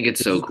 I think it's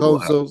they so just call cool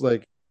how themselves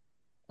like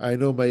I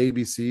know my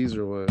ABCs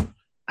or what.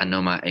 I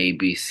know my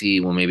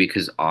ABC. Well, maybe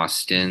because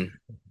Austin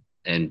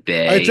and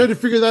I tried Bay. to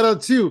figure that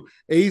out too.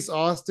 Ace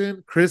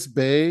Austin, Chris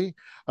Bay.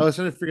 I was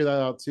trying to figure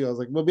that out too. I was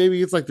like, well,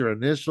 maybe it's like their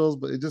initials,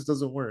 but it just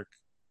doesn't work.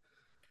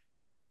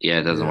 Yeah,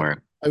 it doesn't Yeah.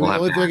 work. I We'll mean, the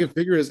have only to thing I have can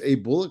figure is a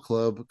Bullet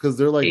Club because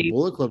they're like a.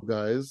 Bullet Club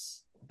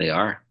guys. They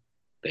are.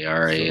 They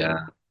are a So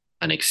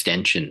an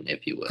extension,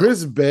 if you will.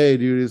 Chris Bay,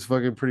 dude, is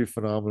fucking pretty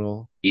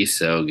phenomenal. He's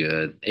so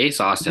good. Ace He does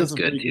Austin's some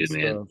good pretty too, good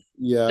man. stuff.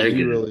 Yeah, They're he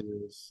good. really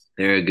is.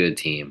 They're a good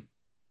team.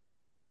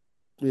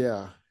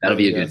 Yeah, That'll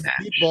yeah, be a yeah. good match.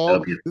 That'll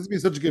Speedball. be. This is gonna be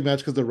such a good match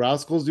because the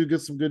Rascals do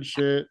get some good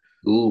shit.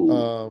 Ooh.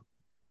 Um,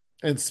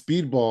 and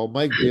Speedball,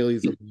 Mike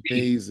Bailey's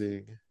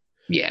amazing.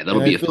 Yeah, And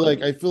that'll be a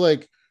fun. I feel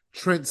like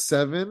Trent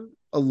Seven,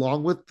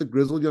 along with the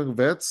grizzled young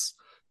vets,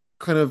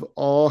 kind of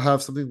all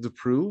have something to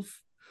prove.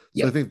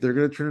 So I Yep. think they're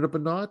gonna turn it up a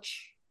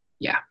notch.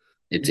 Yeah.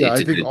 It's Yeah, it's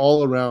I a think good.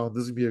 all around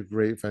this would be a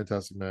great,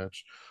 fantastic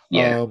match.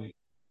 Yeah, Um,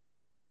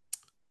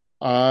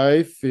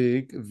 I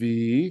think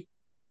the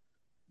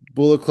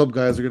Bullet Club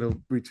guys are gonna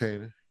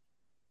retain.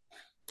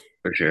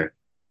 for sure.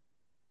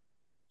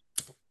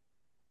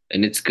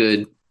 And it's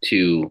good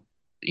to,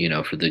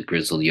 for the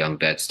grizzled young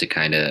vets to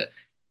kind of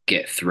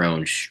get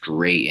thrown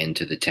straight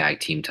into the tag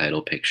team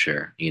title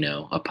picture,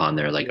 upon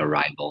their like Yeah.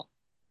 arrival.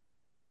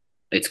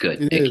 It's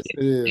good. It It is, it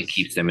it is.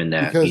 keeps them in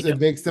that, Because it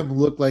makes them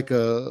look like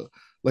a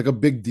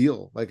big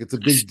deal. Like it's a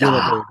big deal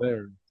that star, they're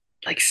there.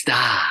 like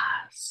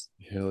stars.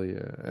 Hell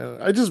yeah.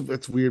 I just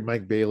it's weird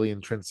Mike Bailey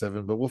and Trent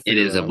Seven, but we'll It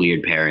figure it is a out.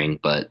 weird pairing,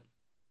 but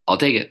I'll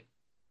take it.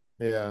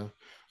 Yeah.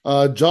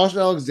 Josh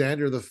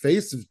Alexander, the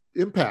face of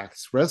Impact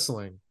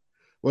Wrestling.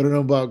 I don't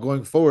know about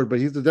going forward, but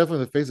he's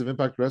definitely the face of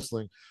Impact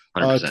Wrestling.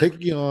 100%.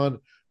 Taking on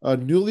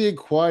newly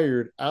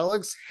acquired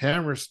Alex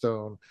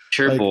Hammerstone.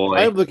 Sure, Like boy.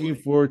 I'm looking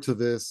forward to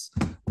this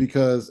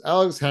because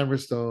Alex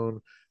Hammerstone,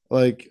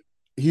 like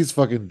he's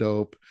fucking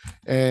dope,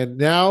 and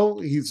now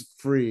he's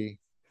free,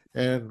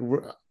 and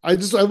I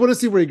want to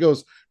see where he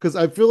goes because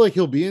I feel like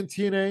he'll be in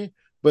TNA,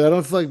 but I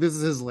don't feel like this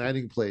is his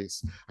landing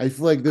place. I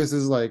feel like this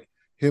is like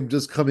him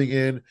just coming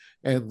in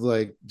and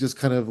like just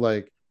kind of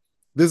like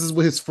this is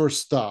his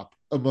first stop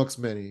amongst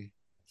many,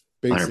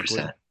 basically.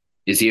 100%.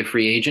 Is he a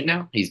free agent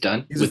now? He's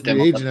done He's a with them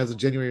free already? agent as of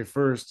January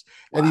 1st,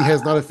 and he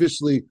has not Wow.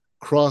 officially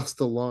crossed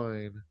the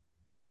line.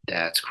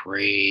 That's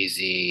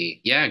crazy.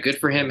 Yeah, good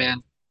for him,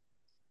 man.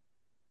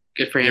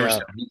 Good for Yeah,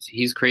 Hammerstone.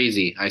 He's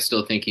crazy. I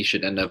still think he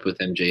should end up with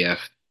MJF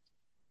as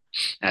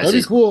that'd be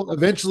his cool.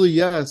 Eventually,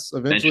 yes.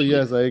 Eventually, eventually.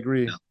 yes. I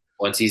agree.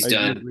 Once he's I do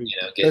done, agree.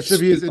 That should gets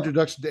be his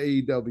introduction to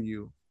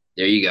AEW.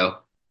 there you go.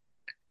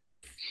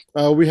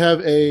 We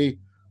have a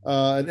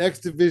an X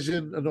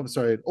Division. No, I'm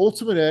sorry, an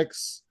Ultimate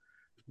X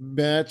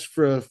match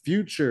for a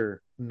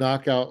future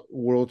Knockout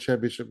World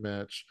Championship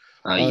match.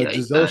 Ay ay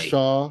Giselle ay.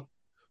 Shaw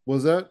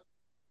was that?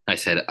 I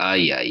said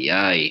ay ay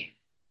ay.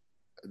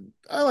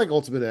 I like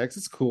Ultimate X.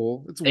 It's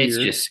cool. It's It's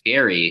weird. just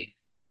scary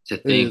to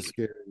It is think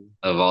scary.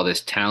 of all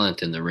this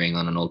talent in the ring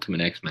on an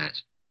Ultimate X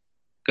match.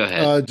 Go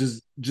ahead.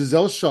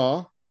 Giselle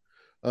Shaw,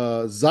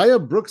 Zaya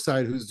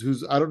Brookside,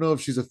 who's I don't know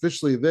if she's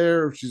officially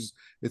there, if she's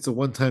it's a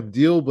one time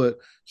deal, but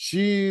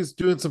she's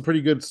doing some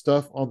pretty good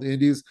stuff on the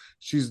Indies.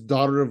 She's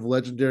daughter of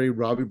legendary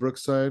Robbie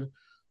Brookside,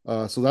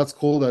 so that's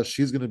cool that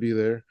she's going to be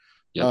there.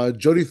 Yep.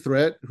 Jody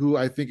Threat, who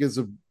I think is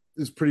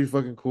pretty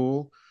fucking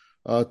cool.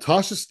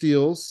 Tasha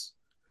Steeles,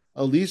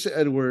 Alicia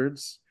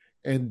Edwards,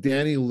 and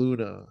Danny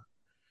Luna.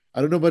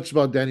 I don't know much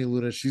about Danny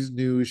Luna. She's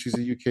new. She's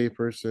a UK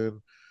person.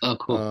 Oh,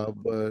 cool.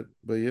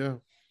 But yeah.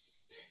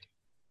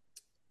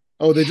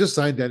 Oh, they just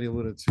signed Danny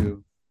Luna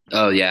too.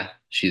 Oh yeah,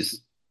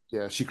 she's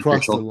Yeah, she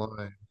crossed the official.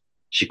 line.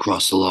 She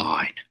crossed the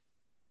line.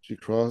 She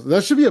crossed.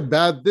 That should be a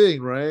bad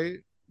thing, right?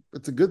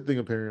 It's a good thing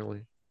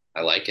apparently.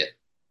 I like it.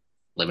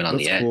 Living on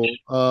That's the edge.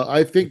 cool.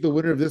 I think the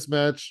winner of this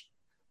match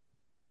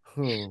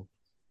Oh,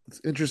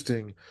 it's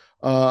interesting.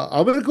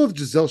 I'm gonna go with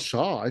Giselle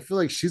Shaw. I feel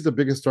like she's the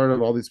biggest star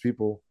of all these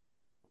people,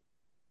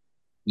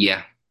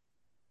 Yeah,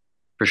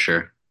 for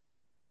sure.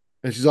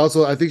 and she's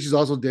also, I think she's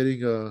also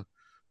dating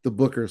the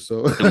Booker.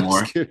 So just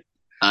More? kidding.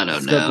 I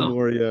don't Scott know.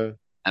 Demore, yeah.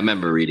 I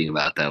remember reading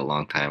about that a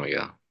long time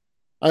ago.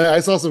 I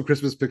saw some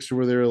Christmas picture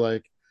where they were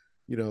like,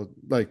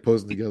 like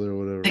posing together or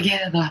whatever.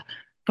 Together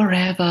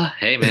forever.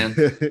 Hey, man.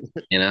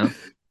 You know,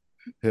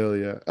 Hell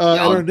yeah. And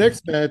y'all. our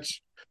next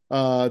match,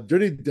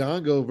 Dirty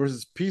Dango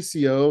versus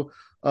PCO.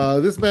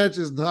 This match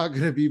is not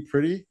going to be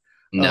pretty,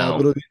 but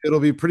No. it'll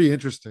be pretty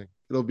interesting.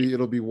 It'll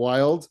be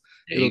wild.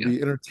 There It'll you go.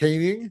 be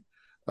entertaining.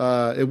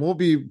 It won't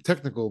be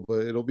technical, but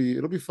it'll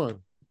be fun.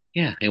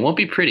 Yeah, it won't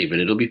be pretty, but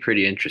it'll be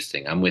pretty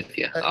interesting. I'm with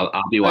you. I,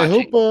 I'll be I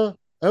watching. hope uh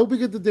I hope we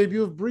get the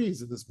debut of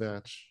Breeze in this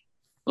match.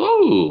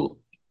 Oh,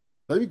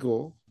 That'd be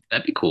cool.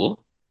 that'd be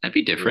cool. That'd be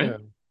Yeah.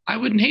 different. I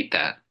wouldn't hate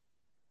that.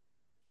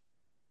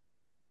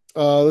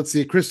 Let's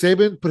see. Chris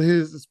Sabin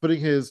is putting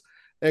his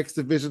X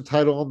Division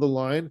title on the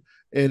line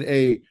in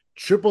a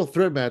triple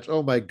threat match.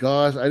 Oh my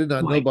gosh, I did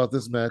not know Like, about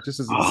this match. This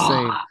is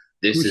insane. ah,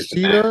 this is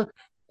the match Kushida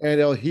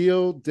and El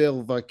Hijo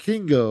del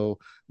Vikingo.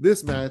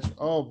 This match,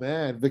 oh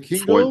man, for,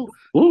 Vikingo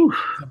woo, is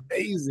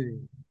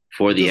amazing.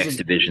 for He the does X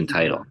some Division crazy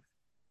title. work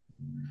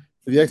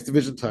for the X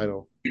Division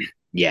title.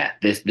 Yeah,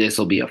 this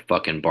will be a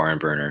fucking barn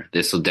burner.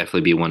 This will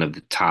definitely be one of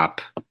the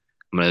top. I'm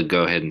gonna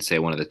go ahead and say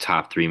one of the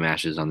top three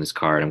matches on this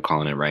card. I'm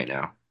calling it right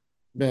now.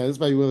 Man, this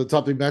might be one of the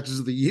top three matches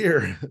of the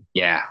year.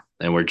 Yeah,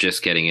 and we're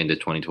just getting into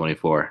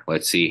 2024.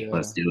 Let's see.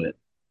 Let's Yeah. do it.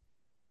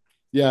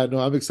 Yeah, no,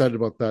 I'm excited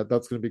about that.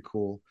 That's gonna be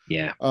cool.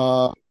 Yeah,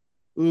 Uh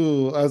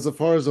as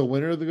far as a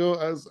winner to go,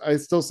 as I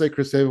still say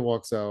Chris Sabin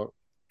walks out.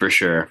 for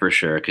sure, for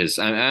sure. Because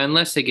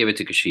unless they give it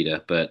to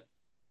Kushida, but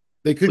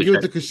They could which give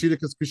it to Kushida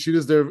because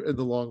Kushida's there in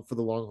the long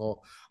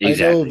haul. I know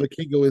exactly,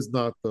 Vikingo is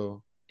not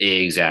though.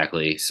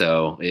 exactly.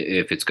 So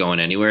if it's going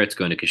anywhere, it's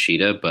going to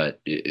Kushida, but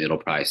it'll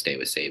probably stay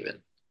with Saban.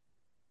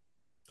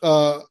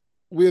 Uh,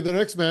 we have the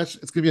next match.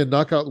 It's gonna be a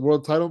knockout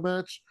world title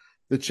match.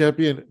 The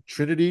champion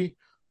Trinity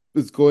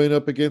is going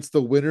up against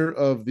the winner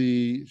of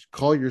the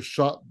Call Your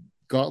Shot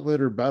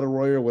Gauntlet or Battle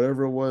Royal or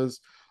whatever it was,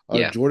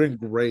 Yeah, Jordan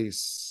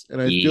Grace.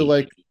 And I feel yeah,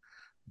 like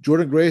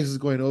Jordan Grace is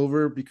going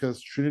over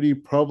because Trinity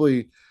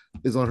probably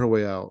is on her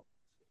way out.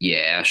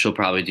 yeah. She'll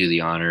probably do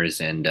the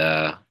honors and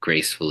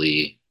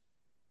gracefully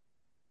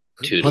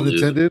Pun toodaloo,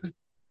 intended.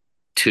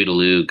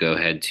 toodaloo. Go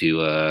ahead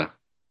to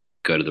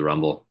go to the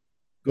Rumble.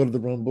 Go to the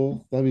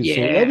Rumble. That'd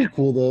Yeah, be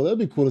cool though. That'd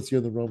be cool to see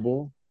her in the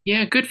Rumble.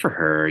 yeah. Good for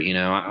her.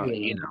 Yeah.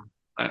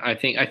 I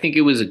think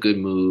it was a good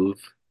move.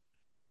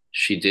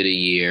 She did a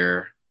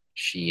year.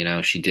 She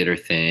did her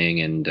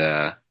thing, and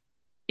yeah,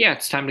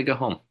 it's time to go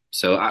home.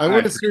 So I I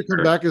want to for see her come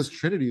sure, back as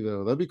Trinity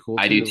though. That'd be cool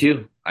I do too.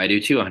 too. I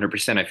do too,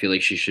 100%. I feel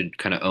like she should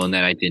kind of own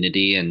that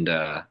identity, and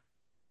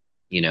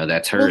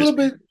that's I'm a hers. little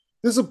bit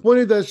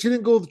disappointed that she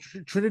didn't go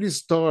with Trinity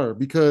Star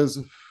because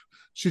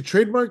she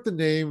trademarked the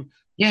name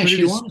Yeah, she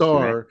Trinity wanted to,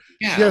 right? Star.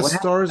 She Yeah, has what happened to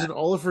stars that? in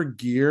all of her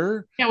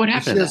gear Yeah, what and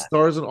happened she to has that?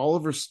 stars in all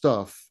of her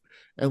stuff.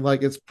 And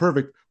like it's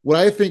perfect. What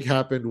I think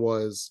happened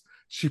was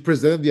she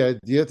presented the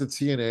idea to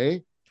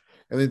TNA,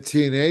 and then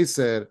TNA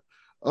said,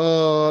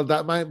 "Oh,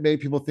 that might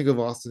make people think of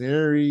Austin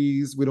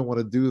Aries. We don't want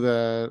to do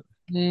that."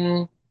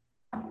 Mm,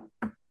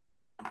 I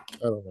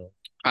don't know.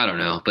 I don't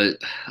know, but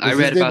I Because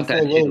read his name about for a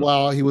that little too.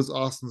 while, he was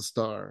Austin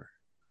Star.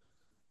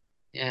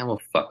 Yeah,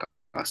 well, fuck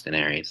Austin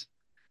Aries.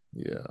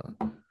 Yeah.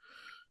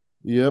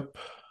 Yep.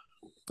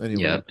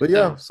 Anyway, Yep. but So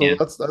yeah, so yeah,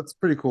 that's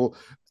pretty cool.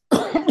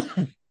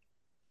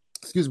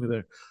 Excuse me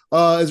there.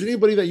 Is there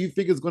anybody that you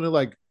think is going to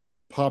like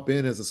pop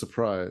in as a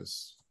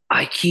surprise?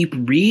 I keep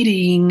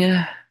reading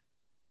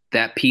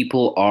that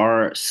people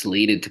are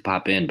slated to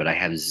pop in, but I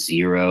have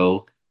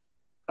zero.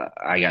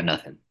 I got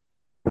nothing.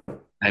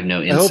 I have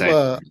no I hope insight.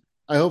 uh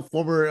I hope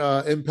former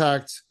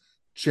Impact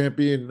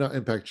champion, not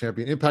Impact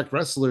champion, Impact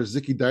wrestler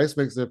Zicky Dice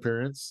makes an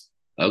appearance.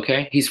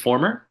 Okay, he's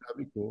former.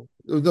 That'd be cool.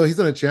 No, he's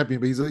not a champion,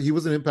 but he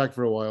was an Impact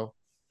for a while.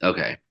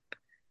 Okay,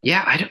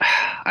 yeah,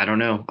 I don't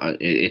know.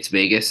 It's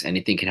Vegas.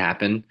 Anything can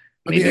happen.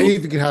 I mean, Maybe we'll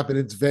anything can happen.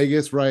 It's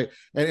Vegas, right?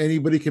 And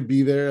anybody can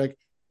be there. Like,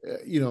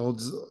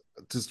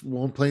 just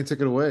one plane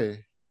ticket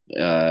away.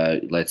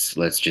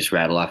 let's just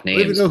rattle off names.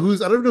 I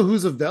don't even know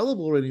who's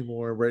available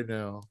anymore right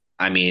now.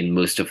 I mean,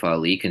 Mustafa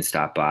Ali can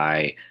stop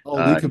by.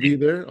 Ali could be Nick,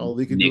 there.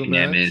 Ali could do Nick a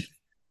Nemeth,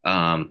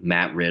 match.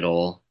 Matt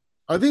Riddle.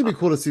 I think it'd be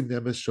cool to see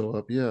Nemesis show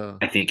up. Yeah.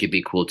 I think it'd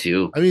be cool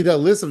too, I mean, that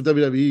list of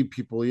WWE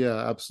people,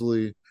 yeah,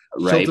 absolutely.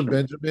 right? Shelton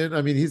Benjamin.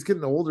 I mean, he's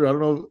getting older. I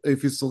don't know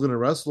if he's still going to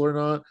wrestle or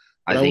not,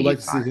 I but I would think like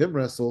he's to see got it. him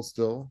wrestle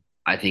still.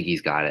 I think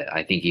he's got it.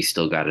 I think he's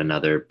still got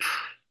another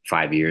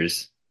 5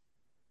 years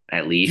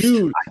at least.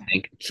 Dude, I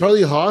think.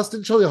 Charlie Haas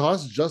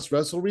just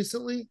wrestle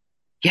recently?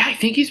 Yeah, I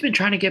think he's been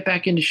trying to get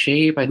back into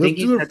shape. I Let's think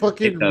he's do a had some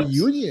fucking hiccups.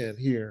 reunion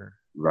here.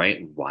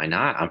 Right? Why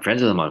not? I'm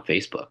friends with him on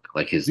Facebook,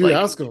 like his Dude,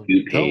 ask him.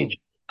 shoot Tell him. page.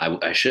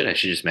 I should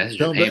just message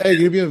him. Tell him, Hey, hey, you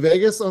gonna be in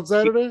Vegas on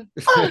Saturday?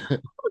 oh,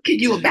 can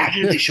you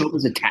imagine if they show up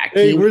as a tag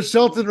Hey, team? where's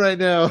Shelton right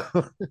now?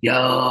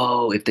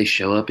 Yo, if they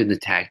show up in the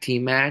tag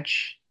team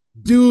match,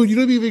 Dude, you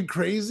know what'd be even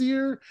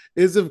crazier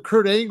is if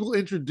Kurt Angle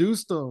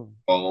introduced him.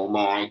 Oh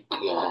my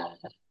God.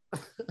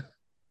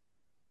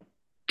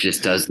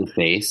 Just does the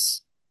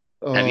face.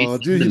 Have you Oh,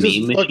 seen dude, the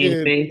he meme just machine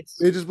fucking face?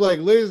 they just be like,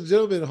 ladies and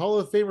gentlemen, Hall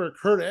of Famer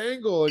Kurt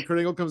Angle, and Kurt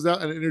Angle comes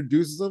out and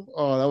introduces him.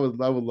 Oh, I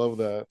would love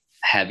that.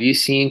 Have you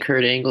seen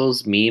Kurt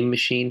Angle's meme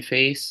machine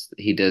face?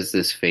 He does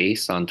this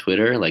face on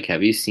Twitter. Like,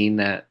 have you seen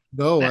that?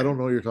 No, I That don't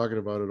know what you're talking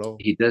about at all.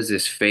 he does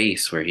this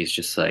face where he's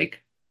just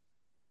like,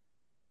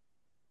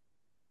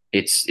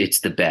 it's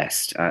the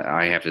best.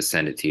 I have to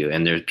send it to you.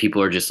 And there's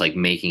people are just like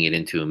making it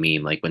into a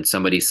meme. Like when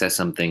somebody says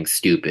something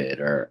stupid,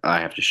 or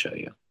I have to show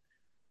you.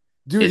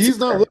 Dude, It's he's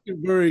not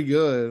looking very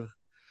good.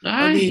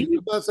 I mean, I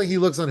I'm not saying he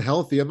looks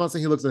unhealthy. I'm not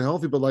saying he looks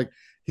unhealthy, but like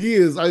he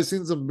is. I've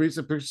seen some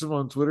recent pictures of him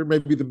on Twitter,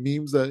 maybe the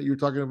memes that you're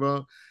talking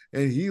about,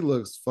 and he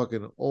looks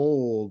fucking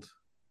old.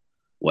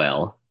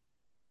 well,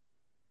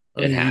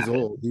 I it mean, he's happened.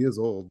 old. He is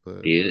old,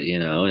 but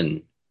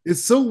And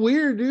it's so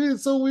weird, dude.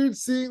 It's so weird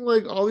seeing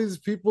like all these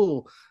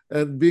people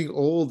and being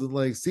old and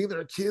like seeing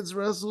their kids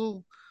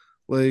wrestle.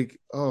 Like,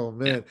 oh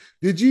yeah, man.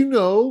 Did you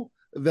know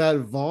that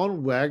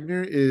Von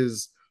Wagner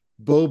is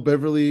Bo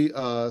Beverly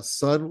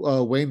son,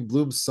 Wayne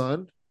Bloom's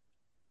son?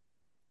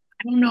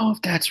 I don't know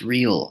if that's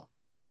real.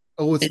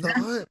 Oh, it's Is that?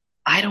 not?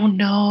 I don't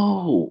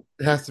know.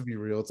 It has to be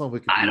real. It's on I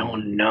Wikipedia.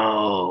 don't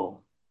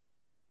know.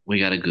 We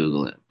got to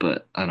Google it,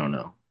 but I don't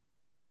know.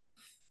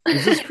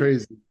 It's just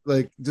crazy.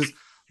 Like just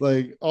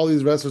like all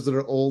these wrestlers that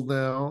are old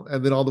now,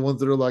 and then all the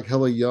ones that are like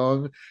hella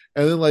young,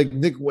 and then like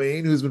Nick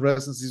Wayne, who's been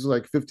wrestling since he was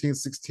like 15,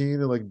 16,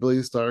 and like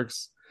Billy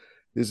Starks.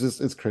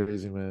 It's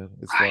crazy, man.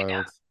 It's I know.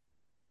 wild.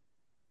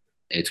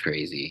 It's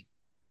crazy.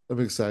 I'm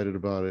excited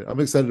about it.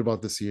 I'm excited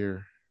about this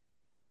year.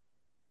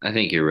 I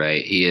think you're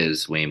right. He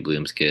is Wayne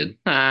Bloom's kid.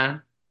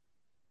 Ah,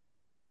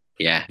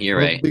 yeah, you're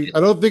right. I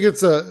don't think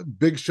it's a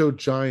Big Show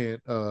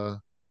giant. I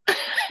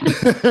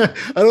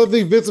don't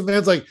think Vince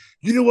McMahon's like,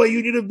 you know what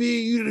you need to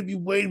be? You need to be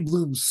Wayne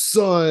Bloom's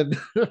son.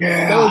 That would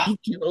Yeah, get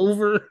you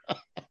over.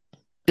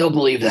 don't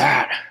believe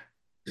that.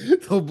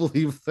 Don't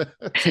believe that.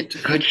 It's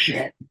good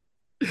shit.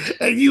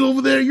 And you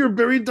over there, you're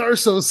Barry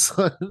Darso's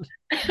son.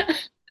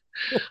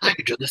 I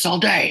could do this all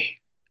day.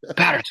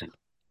 Patterson.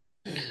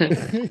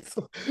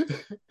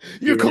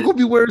 You're Coco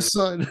Beware's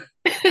son.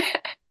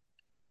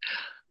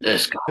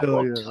 This guy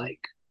Hell looks yeah. like,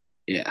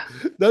 yeah.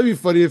 That'd be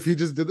funny if he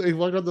just did. He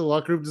walked out the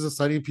locker room just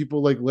assigning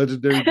people like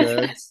legendary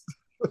bags.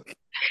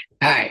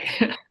 Hey,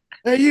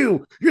 Hey, you're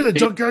the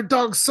Junkyard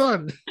Dog's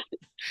son.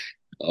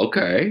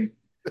 okay.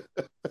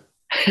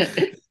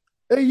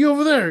 Hey, you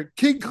over there,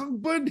 King Kong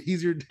Bud.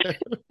 He's your dad.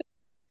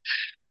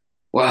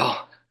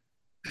 Well,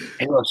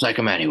 he looks like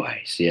him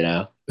anyways, you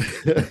know?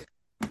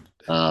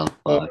 All Fuck.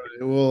 right.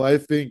 Well, I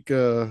think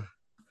on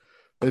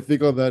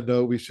that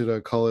note we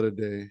should call it a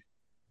day.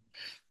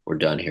 We're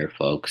done here,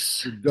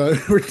 folks. We're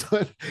done. We're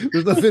done.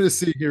 There's nothing to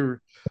see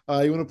here.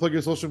 You want to plug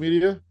your social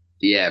media?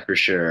 Yeah, for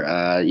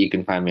sure. You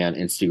can find me on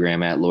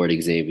Instagram at Lord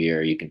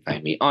Xavier. You can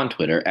find me on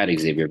Twitter at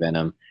Xavier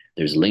Venom.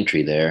 There's a link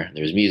tree there.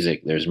 There's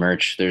music. There's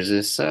merch. There's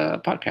this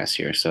podcast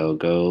here. So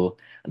go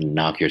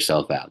knock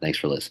yourself out. Thanks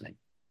for listening.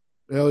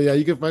 Hell yeah.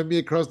 You can find me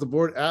across the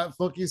board at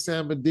Funky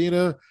Sam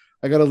Medina.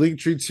 I got a link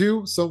tree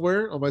too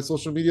somewhere on my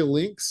social media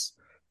links.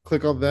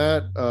 Click on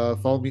that.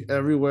 Follow me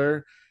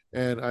everywhere.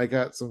 And I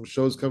got some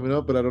shows coming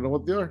up, but I don't know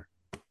what they are.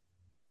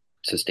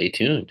 So stay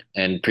tuned.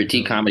 And Hell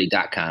yeah.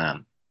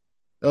 prettycomedy.com.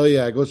 Oh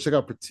yeah, go check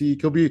out Pratik.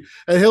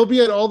 He'll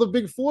be at all the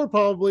big four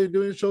probably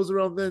doing shows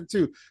around then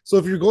too. So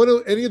if you're going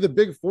to any of the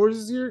big fours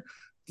this year,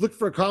 look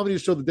for a comedy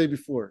show the day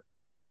before.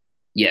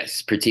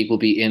 Yes, Pratik will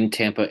be in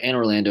Tampa and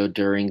Orlando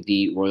during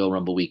the Royal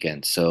Rumble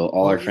weekend. So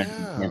all Oh our friends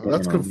in yeah, Tampa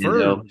that's and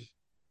Orlando, confirmed.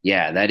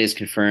 yeah, that is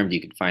confirmed.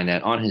 You can find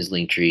that on his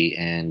link tree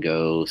and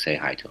go say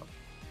hi to him.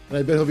 And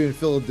I bet he'll be in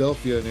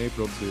Philadelphia in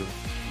April too.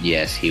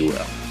 Yes, he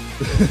will.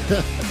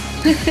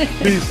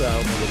 Peace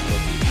out,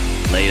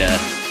 motherfucker.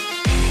 Later.